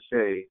have to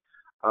say,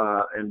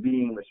 and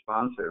being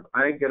responsive.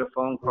 I get a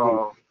phone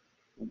call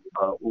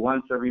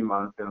once every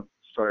month, and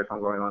sorry if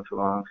I'm going on too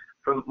long,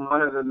 from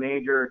one of the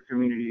major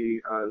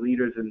community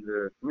leaders in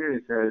the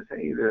community says,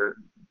 hey, the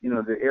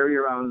area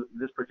around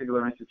this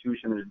particular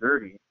institution is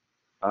dirty.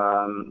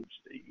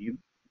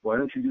 Why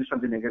don't you do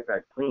something to get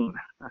that clean?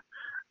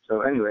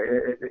 So anyway,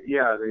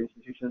 yeah, the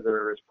institutions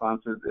are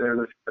responsive.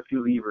 There's a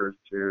few levers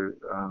to,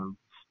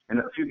 and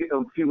a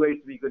few ways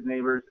to be good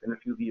neighbors, and a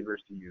few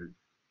levers to use.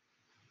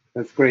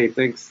 That's great.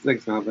 Thanks,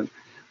 Melvin.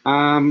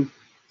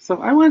 So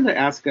I wanted to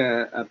ask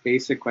a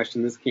basic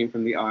question. This came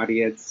from the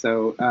audience.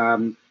 So,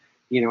 and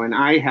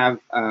I have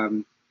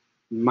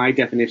my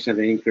definition of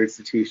an anchor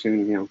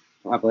institution,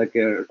 public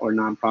or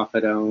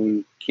nonprofit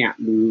owned, can't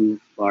move,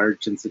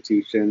 large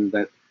institution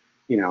that,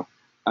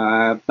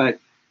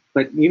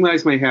 but you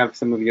guys might have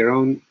some of your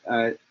own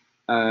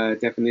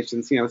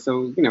definitions,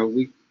 so,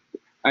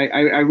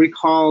 I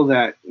recall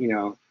that,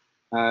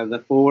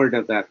 the forward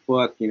of that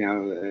book,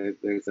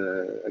 there's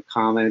a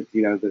comment,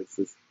 there's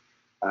this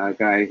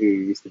guy who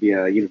used to be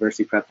a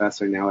university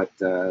professor now at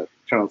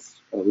Charles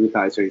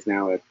Luthizer, he's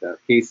now at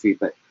Casey,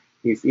 but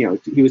he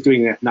was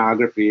doing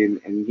ethnography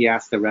and he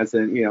asked the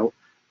resident,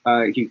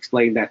 he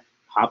explained that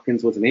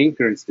Hopkins was an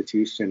anchor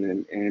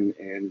institution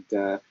and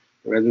the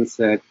resident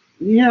said,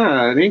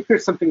 yeah, an anchor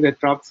is something that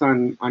drops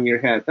on your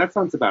head. That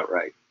sounds about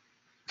right.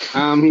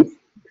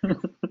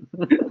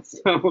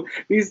 So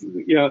these,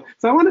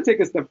 so I want to take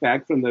a step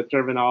back from the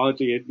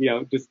terminology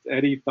and, just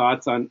any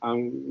thoughts on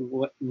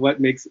what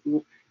makes,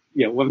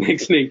 what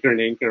makes an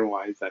anchor and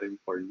why is that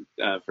important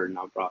for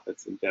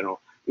nonprofits in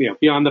general,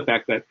 beyond the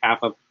fact that half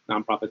of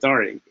nonprofits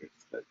are anchors.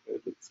 But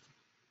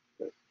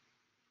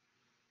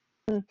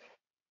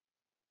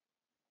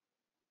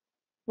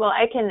Well,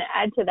 I can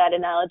add to that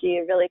analogy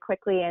really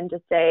quickly and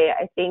just say,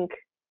 I think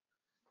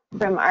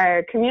from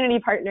our community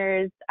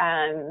partners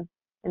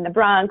in the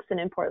Bronx and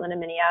in Portland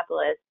and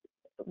Minneapolis,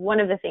 one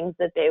of the things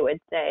that they would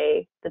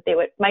say that they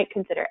might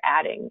consider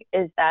adding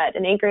is that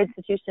an anchor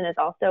institution is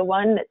also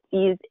one that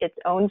sees its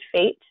own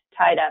fate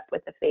tied up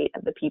with the fate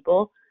of the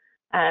people.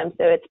 So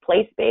it's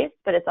place-based,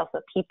 but it's also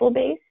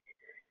people-based.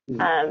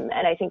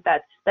 And I think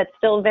that's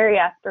still very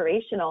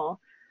aspirational,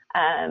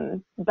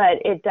 but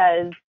it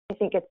does, I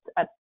think it's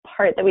a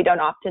part that we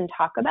don't often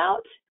talk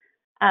about.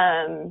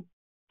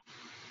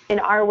 In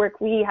our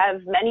work, we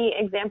have many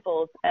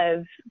examples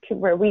of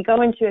where we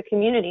go into a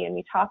community and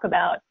we talk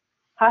about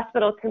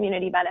hospital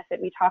community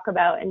benefit. We talk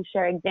about and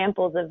share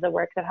examples of the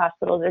work that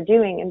hospitals are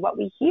doing. And what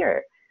we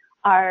hear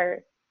are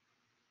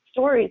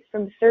stories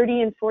from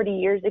 30 and 40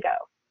 years ago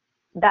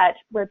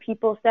where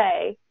people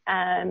say,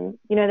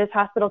 this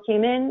hospital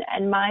came in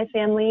and my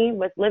family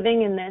was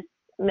living in this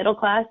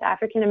middle-class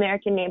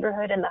African-American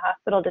neighborhood, and the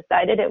hospital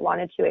decided it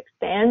wanted to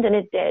expand, and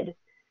it did.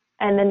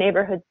 And the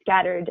neighborhood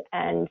scattered,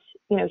 and,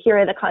 here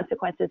are the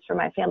consequences for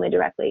my family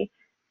directly.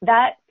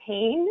 That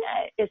pain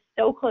is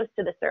so close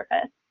to the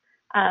surface,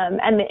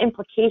 and the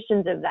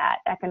implications of that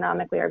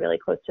economically are really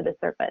close to the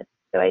surface.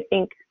 So I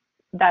think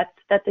that's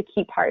a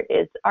key part,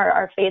 is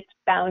our fates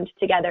bound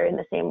together in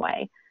the same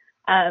way.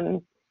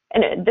 And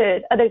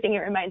the other thing it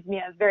reminds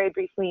me of very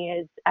briefly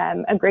is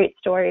a great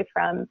story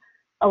from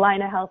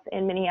Allina Health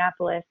in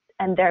Minneapolis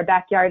and their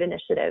backyard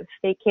initiative.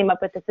 They came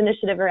up with this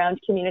initiative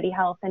around community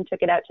health and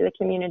took it out to the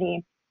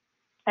community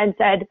and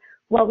said,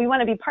 well, we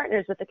want to be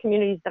partners with the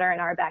communities that are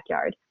in our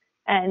backyard.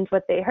 And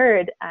what they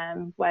heard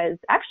was,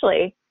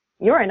 actually,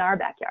 you're in our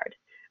backyard.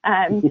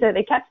 So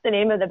they kept the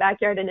name of the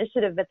backyard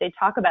initiative, but they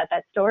talk about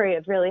that story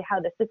of really how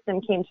the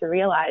system came to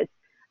realize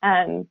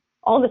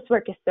all this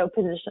work is so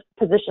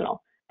positional,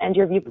 and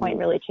your viewpoint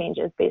really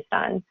changes based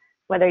on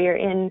whether you're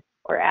in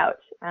or out.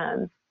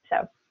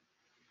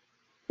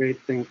 Great,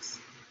 thanks.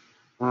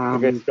 A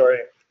good story.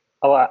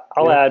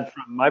 I'll add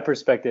from my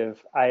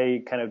perspective,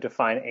 I kind of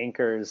define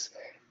anchors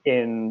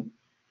in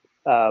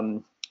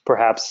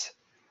perhaps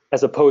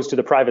as opposed to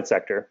the private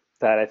sector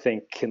that I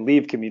think can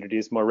leave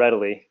communities more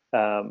readily.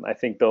 I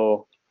think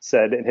Bill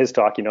said in his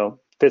talk,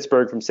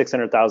 Pittsburgh from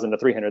 600,000 to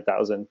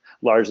 300,000,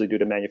 largely due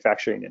to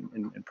manufacturing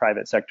and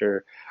private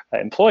sector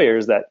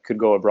employers that could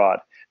go abroad.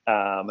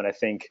 And I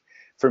think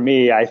for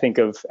me, I think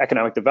of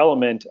economic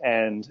development,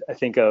 and I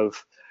think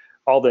of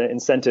all the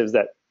incentives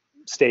that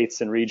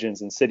states and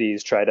regions and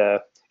cities try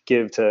to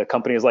give to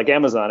companies like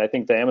Amazon. I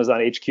think the Amazon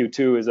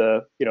HQ2 is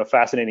a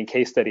fascinating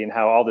case study in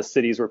how all the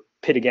cities were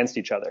pit against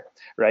each other,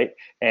 right?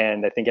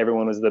 And I think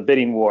everyone was the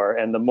bidding war,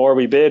 and the more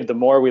we bid, the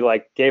more we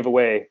gave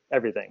away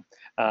everything.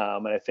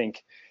 And I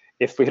think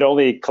if we had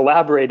only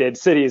collaborated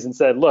cities and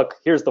said, look,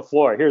 here's the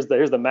floor, here's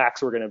the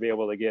max we're going to be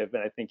able to give,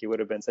 and I think it would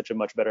have been such a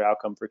much better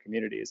outcome for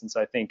communities. And so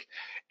I think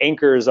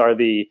anchors are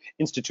the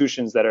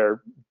institutions that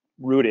are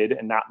rooted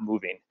and not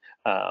moving.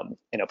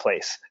 in a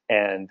place,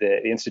 and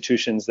the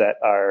institutions that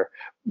are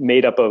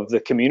made up of the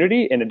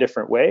community in a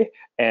different way,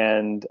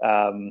 and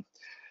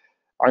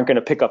aren't going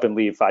to pick up and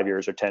leave 5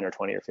 years or 10 or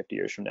 20 or 50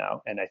 years from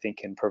now, and I think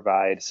can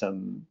provide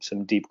some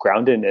deep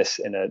groundedness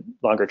in a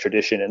longer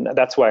tradition. And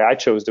that's why I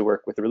chose to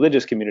work with the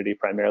religious community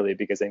primarily,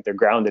 because I think they're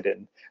grounded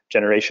in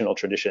generational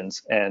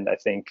traditions, and I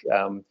think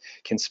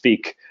can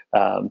speak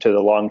to the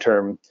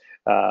long-term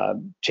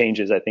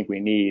changes I think we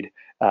need.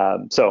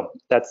 So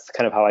that's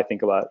kind of how I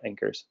think about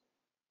anchors.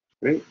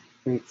 Great,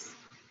 thanks.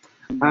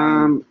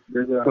 Go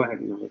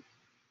ahead.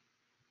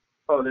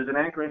 Oh, there's an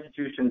anchor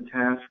institution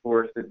task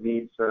force that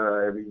meets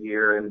every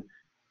year, and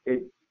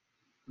it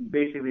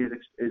basically is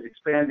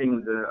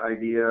expanding the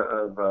idea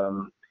of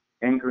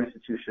anchor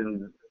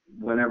institutions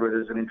whenever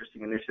there's an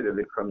interesting initiative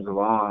that comes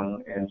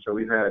along. And so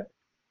we've had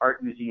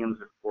art museums,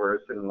 of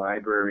course, and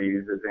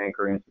libraries as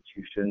anchor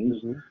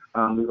institutions.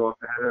 Mm-hmm. We've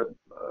also had a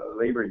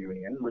labor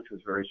union, which was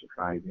very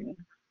surprising,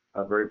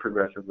 a very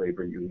progressive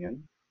labor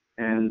union.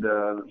 And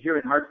here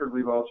in Hartford,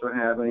 we've also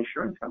had an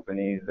insurance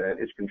company that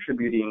is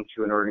contributing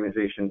to an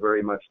organization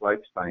very much like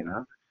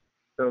Steina.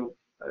 So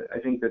I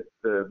think that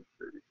the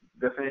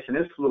definition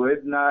is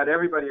fluid. Not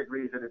everybody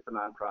agrees that it's a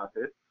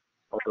nonprofit,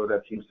 although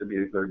that seems to be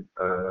a good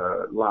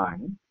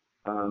line.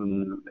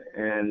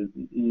 And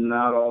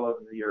not all of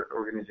the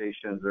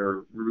organizations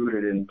are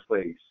rooted in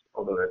place,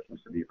 although that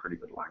seems to be a pretty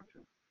good line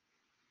too.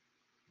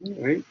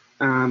 All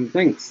right,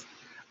 thanks.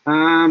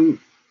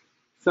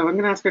 So I'm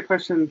going to ask a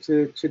question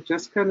to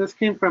Jessica, and this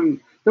came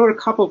from, there were a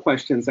couple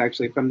questions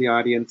actually from the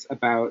audience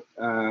about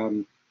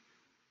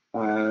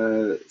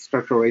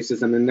structural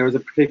racism, and there was a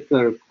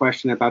particular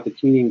question about the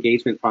community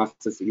engagement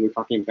process that you were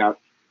talking about,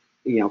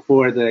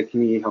 for the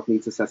community health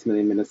needs assessment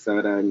in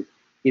Minnesota. And,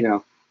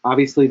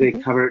 obviously they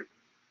covered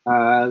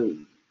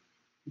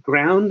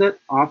ground that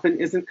often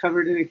isn't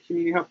covered in a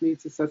community health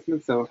needs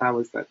assessment. So how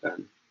was that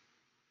done?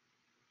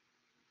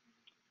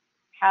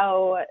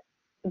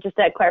 Just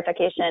a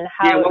clarification,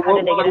 how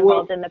did they get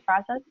involved in the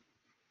process?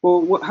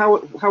 Well,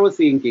 how was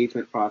the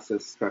engagement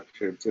process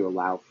structured to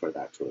allow for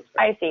that to occur?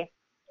 I see.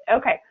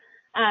 Okay.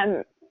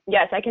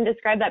 Yes, I can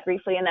describe that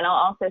briefly, and then I'll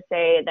also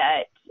say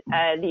that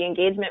the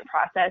engagement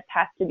process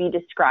has to be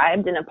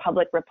described in a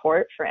public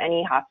report for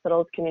any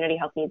hospital's community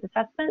health needs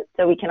assessment.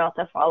 So we can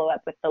also follow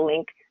up with the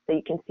link so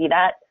you can see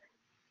that.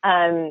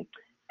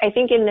 I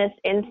think in this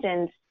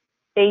instance,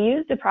 they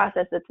used a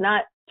process that's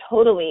not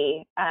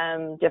totally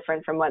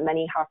different from what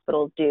many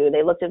hospitals do.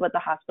 They looked at what the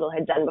hospital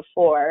had done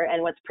before,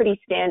 and what's pretty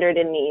standard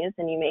in these,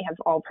 and you may have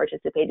all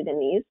participated in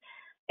these,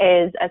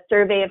 is a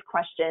survey of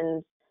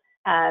questions,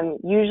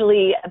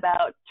 usually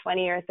about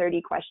 20 or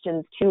 30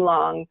 questions too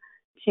long,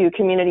 to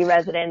community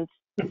residents,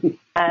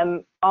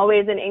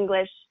 always in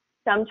English,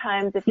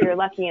 sometimes if you're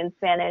lucky in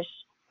Spanish,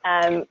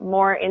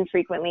 more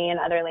infrequently in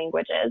other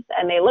languages.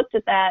 And they looked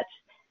at that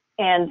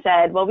and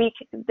said, well,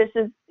 this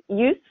is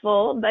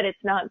useful, but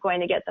it's not going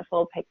to get the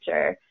full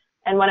picture.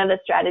 And one of the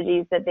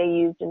strategies that they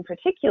used in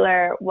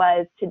particular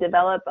was to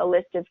develop a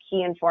list of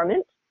key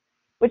informants,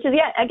 which is,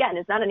 again,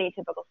 is not an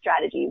atypical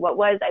strategy. What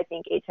was, I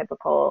think,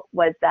 atypical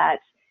was that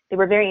they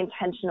were very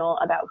intentional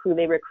about who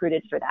they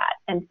recruited for that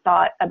and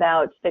thought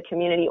about the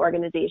community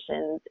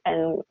organizations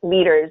and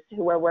leaders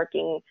who were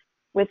working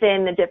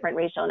within the different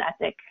racial and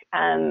ethnic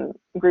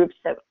groups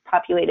that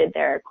populated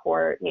their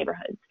core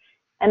neighborhoods.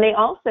 And they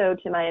also,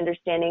 to my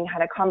understanding,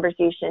 had a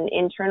conversation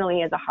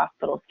internally as a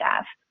hospital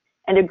staff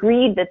and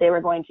agreed that they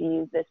were going to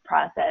use this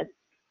process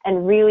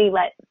and really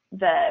let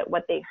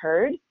what they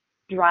heard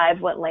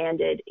drive what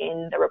landed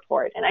in the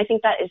report. And I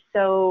think that is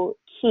so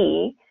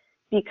key,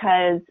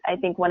 because I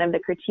think one of the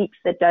critiques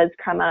that does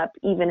come up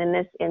even in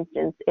this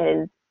instance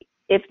is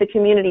if the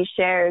community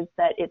shares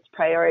that its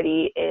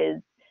priority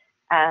is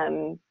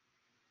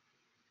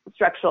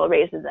structural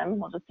racism,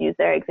 we'll just use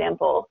their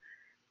example,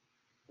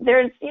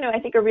 there's, I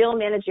think a real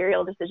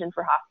managerial decision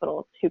for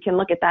hospitals who can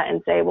look at that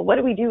and say, well, what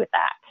do we do with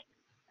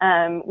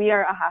that? We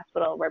are a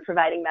hospital, we're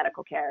providing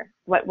medical care.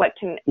 What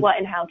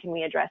and how can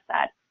we address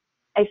that?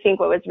 I think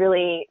what was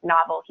really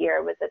novel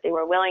here was that they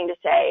were willing to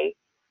say,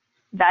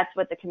 that's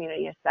what the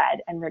community has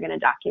said, and we're going to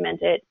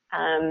document it,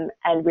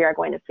 and we are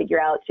going to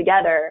figure out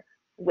together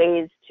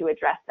ways to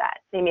address that.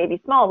 They may be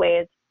small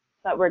ways,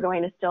 but we're not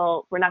going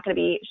to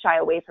be shy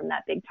away from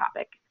that big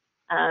topic.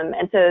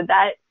 And so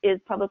that is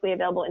publicly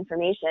available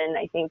information.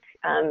 I think,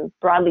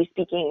 broadly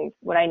speaking,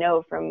 what I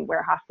know from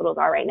where hospitals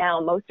are right now,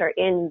 most are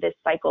in this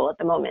cycle at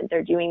the moment.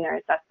 They're doing their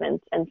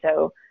assessments. And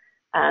so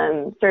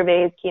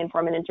surveys, key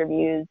informant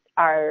interviews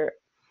are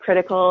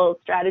critical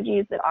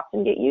strategies that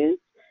often get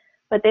used,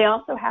 but they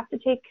also have to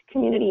take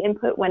community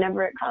input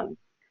whenever it comes.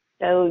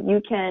 So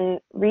you can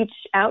reach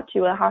out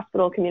to a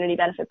hospital community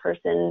benefit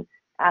person,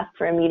 ask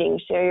for a meeting,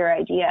 share your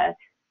idea,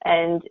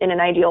 and in an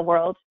ideal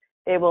world,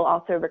 they will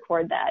also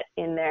record that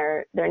in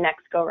their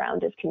next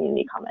go-round of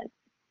community comments.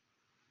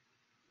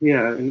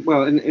 Yeah,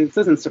 and it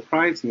doesn't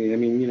surprise me. I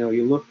mean,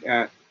 you look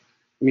at,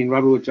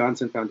 Robert Wood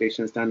Johnson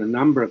Foundation has done a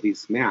number of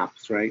these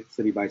maps, right,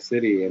 city by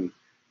city, and,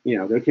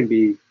 there can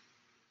be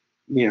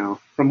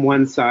from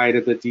one side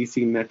of the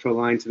DC metro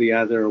line to the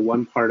other, or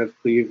one part of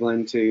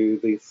Cleveland to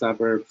the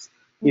suburbs,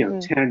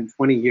 10,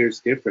 20 years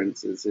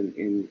differences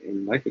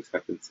in life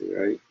expectancy,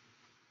 right?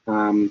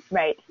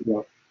 Right.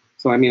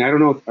 So I mean, I don't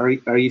know.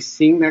 Are you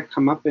seeing that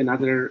come up in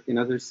other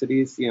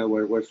cities,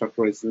 where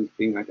structural racism is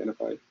being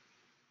identified?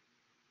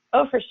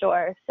 Oh, for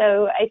sure.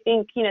 So I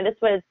think this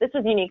was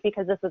unique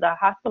because this was a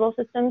hospital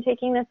system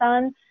taking this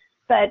on,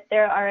 but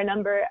there are a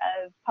number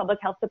of public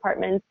health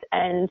departments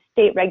and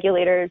state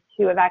regulators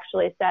who have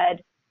actually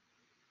said,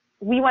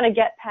 we want to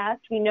get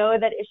past. We know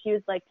that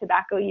issues like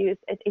tobacco use.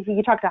 If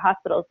you talk to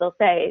hospitals, they'll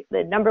say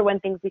the number one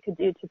things we could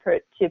do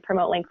to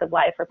promote length of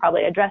life are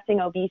probably addressing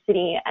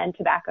obesity and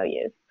tobacco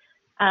use.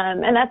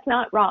 And that's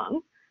not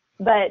wrong,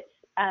 but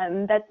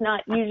that's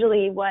not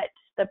usually what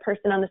the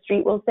person on the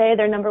street will say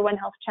their number one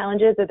health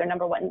challenge is or their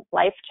number one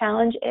life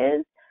challenge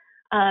is.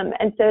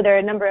 And so there are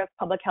a number of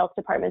public health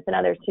departments and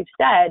others who've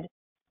said,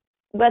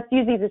 let's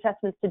use these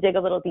assessments to dig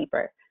a little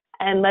deeper.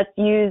 And let's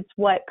use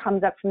what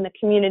comes up from the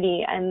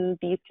community and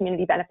these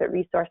community benefit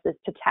resources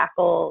to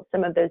tackle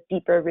some of those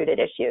deeper rooted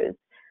issues.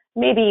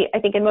 Maybe, I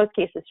think in most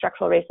cases,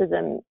 structural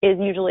racism is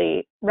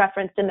usually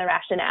referenced in the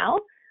rationale,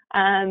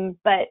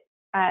 but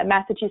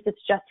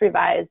Massachusetts just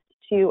revised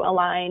to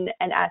align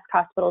and ask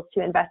hospitals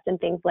to invest in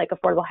things like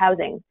affordable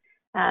housing,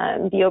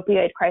 the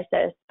opioid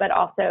crisis, but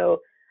also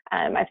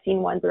I've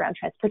seen ones around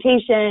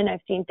transportation, I've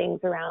seen things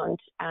around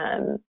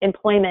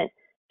employment.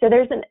 So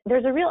there's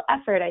a real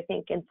effort, I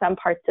think, in some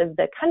parts of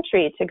the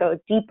country to go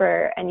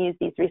deeper and use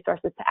these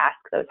resources to ask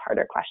those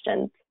harder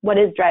questions. What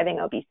is driving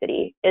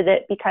obesity? Is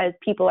it because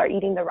people are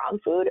eating the wrong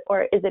food,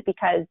 or is it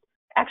because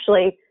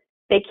actually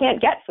they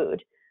can't get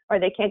food or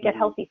they can't get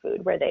healthy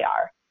food where they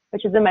are,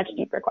 which is a much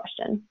deeper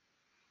question.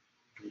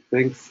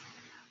 Thanks.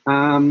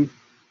 I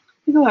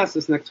think I'll ask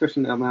this next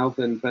question to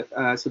Melvin, but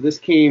so this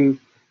came,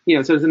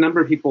 so there's a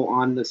number of people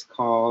on this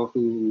call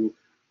who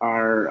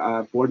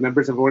are board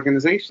members of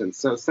organizations.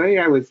 So so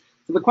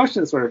the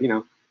question is sort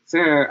of,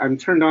 say I'm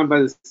turned on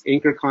by this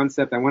anchor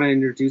concept, I want to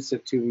introduce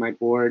it to my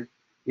board.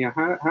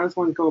 How does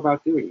one go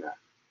about doing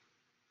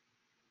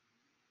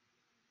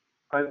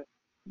that?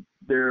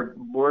 They're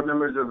board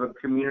members of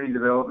community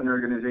development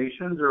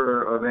organizations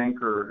or of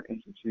anchor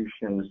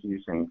institutions, do you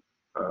think?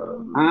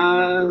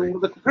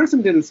 The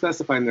person didn't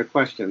specify in their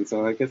question,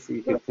 so I guess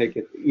you could take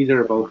it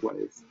either or both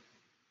ways.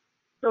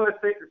 So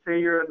let's say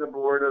you're at the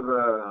board of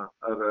a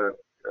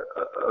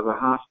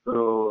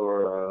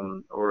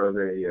hospital or of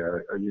a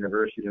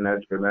university, an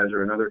educator,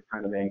 or another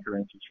kind of anchor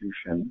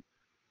institution.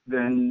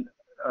 Then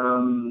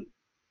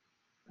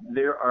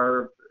there's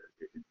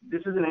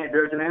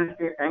an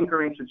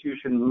anchor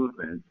institution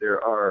movement.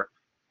 There are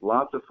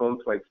lots of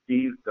folks like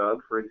Steve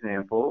Dubb, for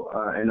example,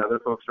 and other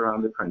folks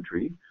around the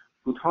country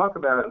who've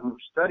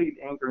studied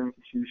anchor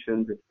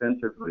institutions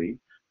extensively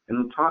and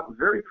who talk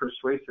very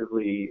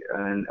persuasively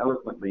and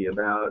eloquently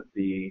about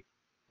the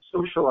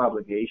social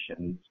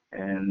obligations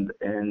and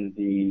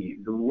the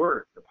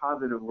work, the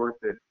positive work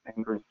that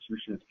anchor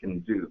institutions can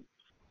do.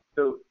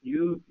 So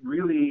you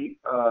really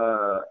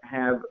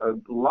have a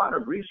lot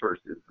of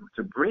resources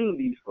to bring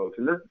these folks.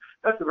 And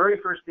that's the very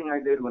first thing I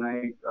did when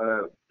I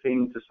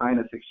came to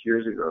SINA 6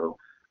 years ago.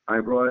 I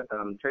brought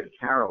Ted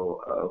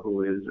Carroll,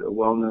 who is a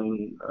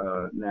well-known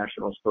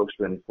national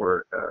spokesman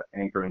for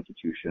anchor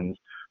institutions,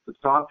 to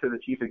talk to the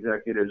chief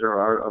executives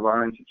of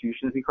our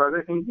institutions, because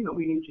I think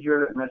we need to hear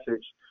that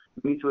message.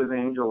 We need to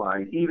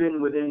evangelize,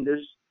 even within this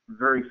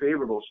very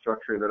favorable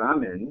structure that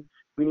I'm in.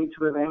 We need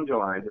to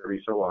evangelize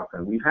every so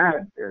often. We've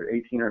had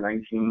 18 or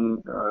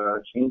 19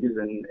 changes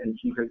in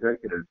chief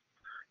executives.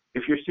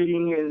 If you're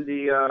sitting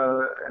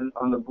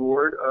on the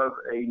board of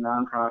a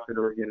nonprofit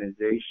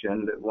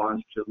organization that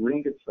wants to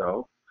link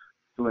itself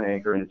to an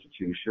anchor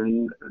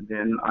institution,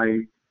 then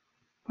I'm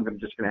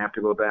just going to have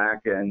to go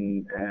back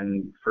and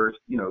first,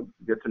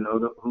 get to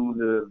know who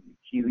the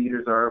key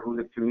leaders are, who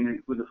the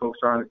folks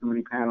are on the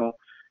community panel.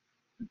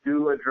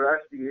 Do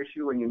address the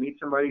issue when you meet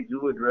somebody.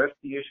 Do address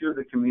the issue of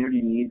the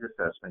community needs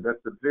assessment.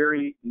 That's a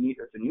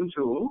new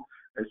tool.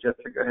 As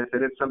Jessica has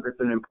said, it's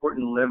an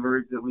important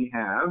leverage that we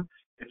have.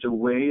 It's a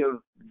way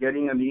of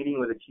getting a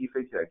meeting with a chief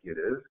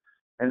executive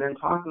and then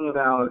talking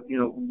about,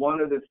 one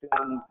of the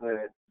things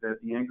that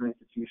the anchor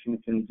institution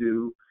can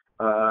do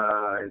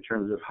in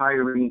terms of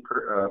hiring,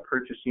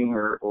 purchasing,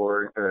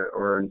 or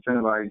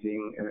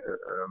incentivizing,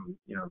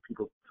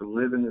 people to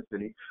live in the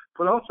city,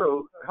 but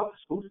also help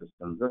school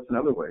systems. That's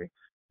another way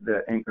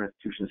that anchor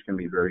institutions can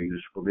be very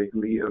useful. They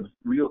can be a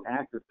real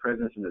active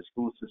presence in the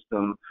school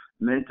system,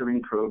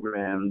 mentoring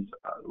programs,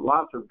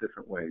 lots of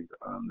different ways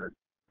that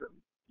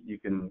you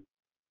can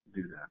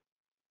do that.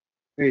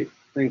 Great,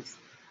 thanks.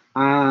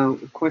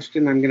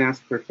 Question I'm going to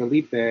ask for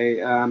Felipe,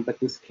 but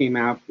this came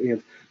out,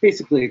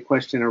 basically a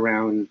question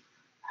around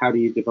how do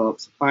you develop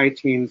supply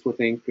chains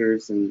with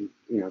anchors, and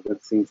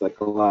that seems like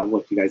a lot of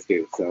what you guys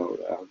do. So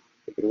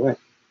take it away.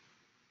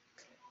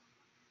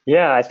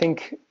 Yeah, I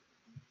think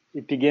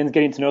it begins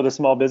getting to know the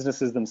small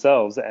businesses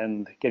themselves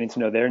and getting to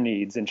know their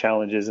needs and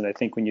challenges. And I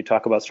think when you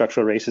talk about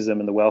structural racism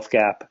and the wealth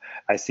gap,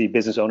 I see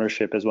business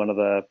ownership as one of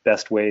the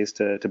best ways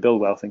to build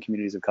wealth in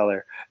communities of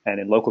color and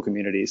in local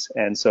communities.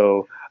 And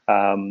so,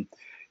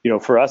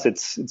 for us,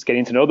 it's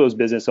getting to know those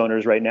business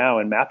owners right now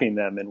and mapping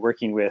them and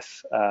working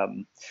with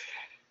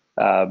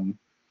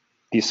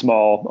these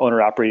small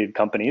owner-operated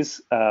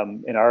companies.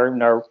 In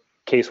our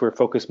case, we're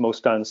focused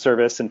most on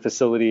service and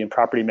facility and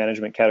property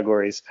management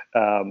categories.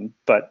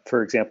 But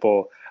for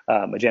example,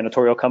 a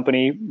janitorial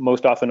company,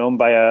 most often owned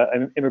by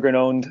an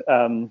immigrant-owned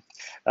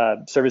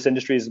service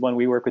industry, is one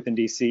we work with in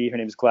DC. Her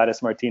name is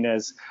Gladys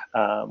Martinez.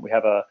 We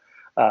have a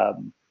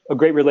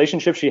great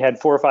relationship. She had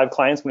 4 or 5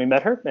 clients when we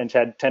met her, and she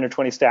had 10 or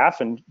 20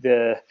 staff, and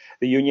the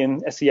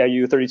union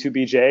SEIU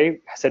 32BJ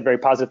said very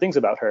positive things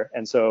about her.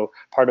 And so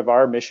part of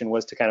our mission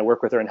was to kind of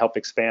work with her and help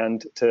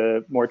expand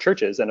to more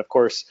churches. And of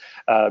course,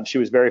 she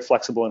was very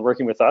flexible in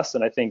working with us.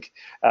 And I think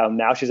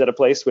now she's at a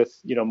place with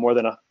more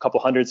than a couple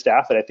hundred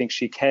staff that I think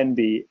she can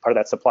be part of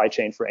that supply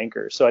chain for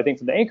Anchor. So I think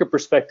from the Anchor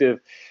perspective,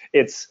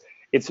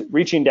 it's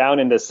reaching down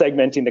into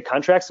segmenting the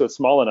contract so it's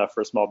small enough for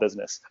a small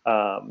business.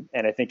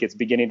 And I think it's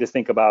beginning to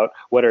think about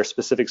what are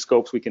specific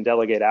scopes we can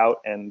delegate out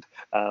and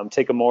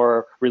take a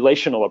more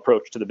relational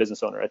approach to the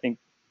business owner. I think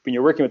when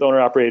you're working with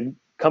owner-operated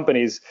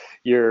companies,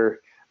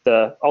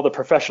 all the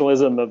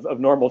professionalism of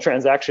normal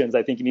transactions,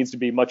 I think it needs to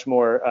be much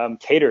more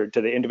catered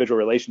to the individual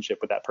relationship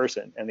with that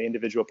person and the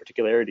individual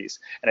particularities.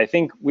 And I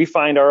think we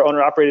find our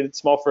owner-operated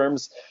small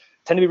firms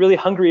tend to be really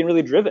hungry and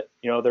really driven.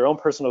 Their own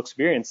personal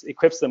experience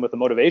equips them with a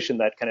motivation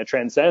that kind of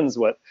transcends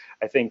what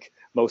I think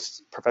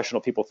most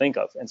professional people think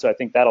of. And so I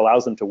think that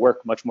allows them to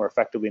work much more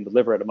effectively and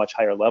deliver at a much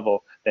higher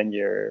level than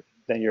your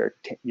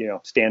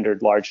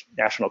standard large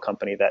national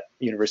company that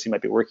university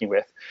might be working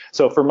with.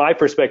 So from my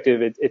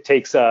perspective, it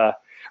takes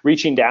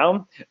reaching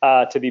down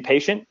to be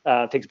patient,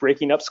 takes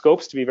breaking up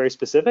scopes to be very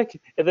specific,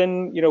 and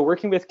then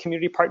working with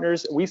community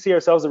partners. We see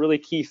ourselves as a really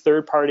key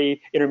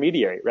third-party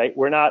intermediary, right?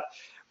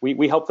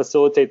 We help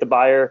facilitate the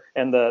buyer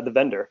and the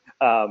vendor.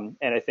 And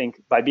I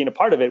think by being a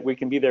part of it, we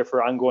can be there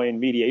for ongoing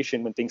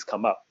mediation when things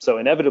come up. So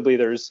inevitably,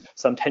 there's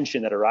some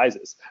tension that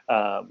arises.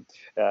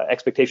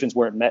 Expectations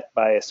weren't met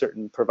by a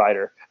certain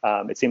provider.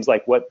 It seems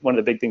like one of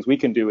the big things we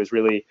can do is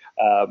really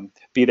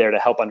be there to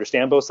help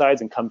understand both sides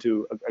and come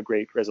to a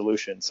great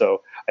resolution.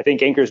 So I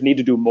think anchors need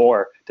to do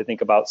more to think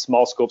about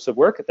small scopes of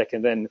work that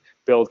can then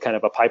build kind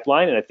of a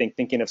pipeline. And I think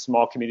thinking of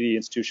small community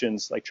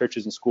institutions like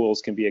churches and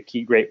schools can be a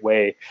key great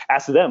way.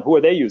 Ask them, who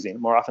are they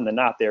using? More often than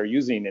not, they're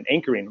using and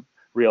anchoring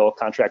real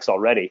contracts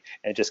already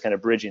and just kind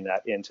of bridging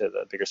that into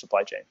the bigger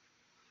supply chain.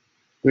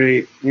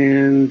 Great.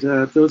 And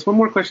there was one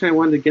more question I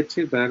wanted to get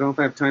to, but I don't know if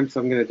I have time, so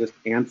I'm going to just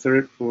answer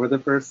it for the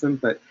person.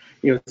 But,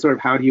 sort of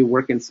how do you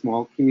work in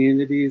small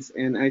communities?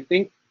 And I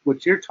think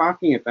what you're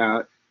talking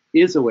about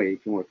is a way you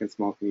can work in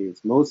small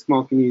communities. Most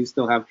small communities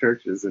still have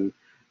churches and,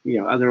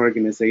 other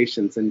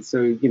organizations. And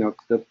so,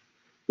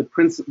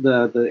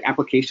 the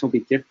application will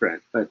be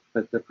different, but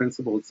the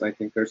principles I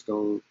think are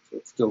still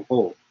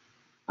hold.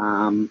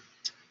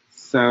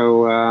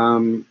 So I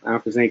don't know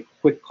if there's any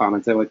quick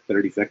comments. I have like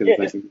 30 seconds.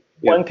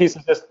 Yeah. One piece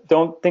is just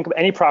don't think of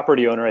any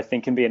property owner, I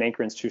think, can be an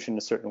anchor institution in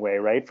a certain way,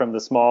 right? From the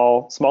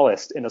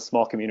smallest in a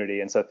small community.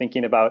 And so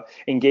thinking about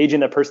engaging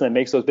the person that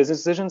makes those business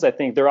decisions, I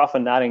think they're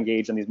often not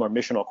engaged in these more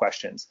missional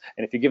questions.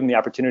 And if you give them the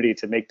opportunity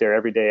to make their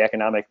everyday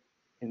economic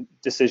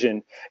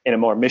decision in a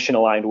more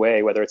mission-aligned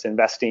way, whether it's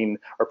investing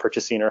or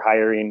purchasing or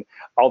hiring,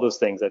 all those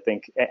things, I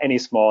think any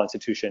small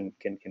institution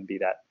can be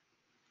that.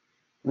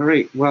 All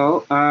right.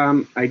 Well,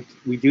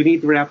 we do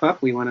need to wrap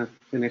up. We want to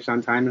finish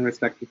on time and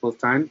respect people's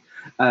time.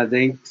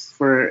 Thanks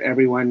for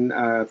everyone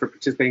for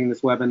participating in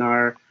this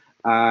webinar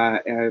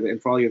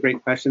and for all your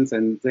great questions.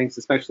 And thanks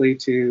especially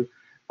to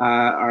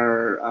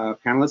our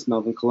panelists,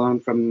 Melvin Colon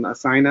from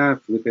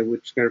Asina, Felipe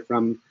Witchker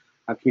from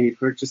Community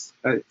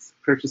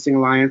Purchasing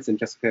Alliance, and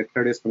Jessica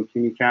Curtis from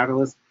Community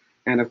Catalyst,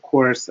 and of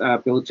course,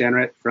 Bill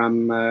Jenrette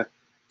from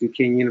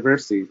Duquesne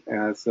University.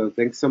 So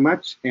thanks so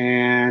much,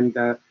 and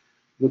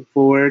look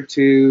forward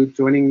to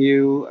joining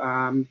you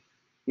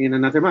in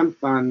another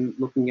month on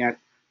looking at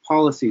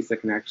policies that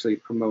can actually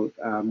promote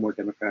more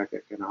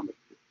democratic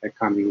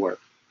economy work.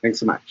 Thanks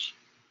so much.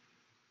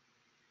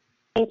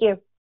 Thank you.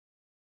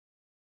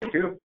 Thank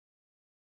you.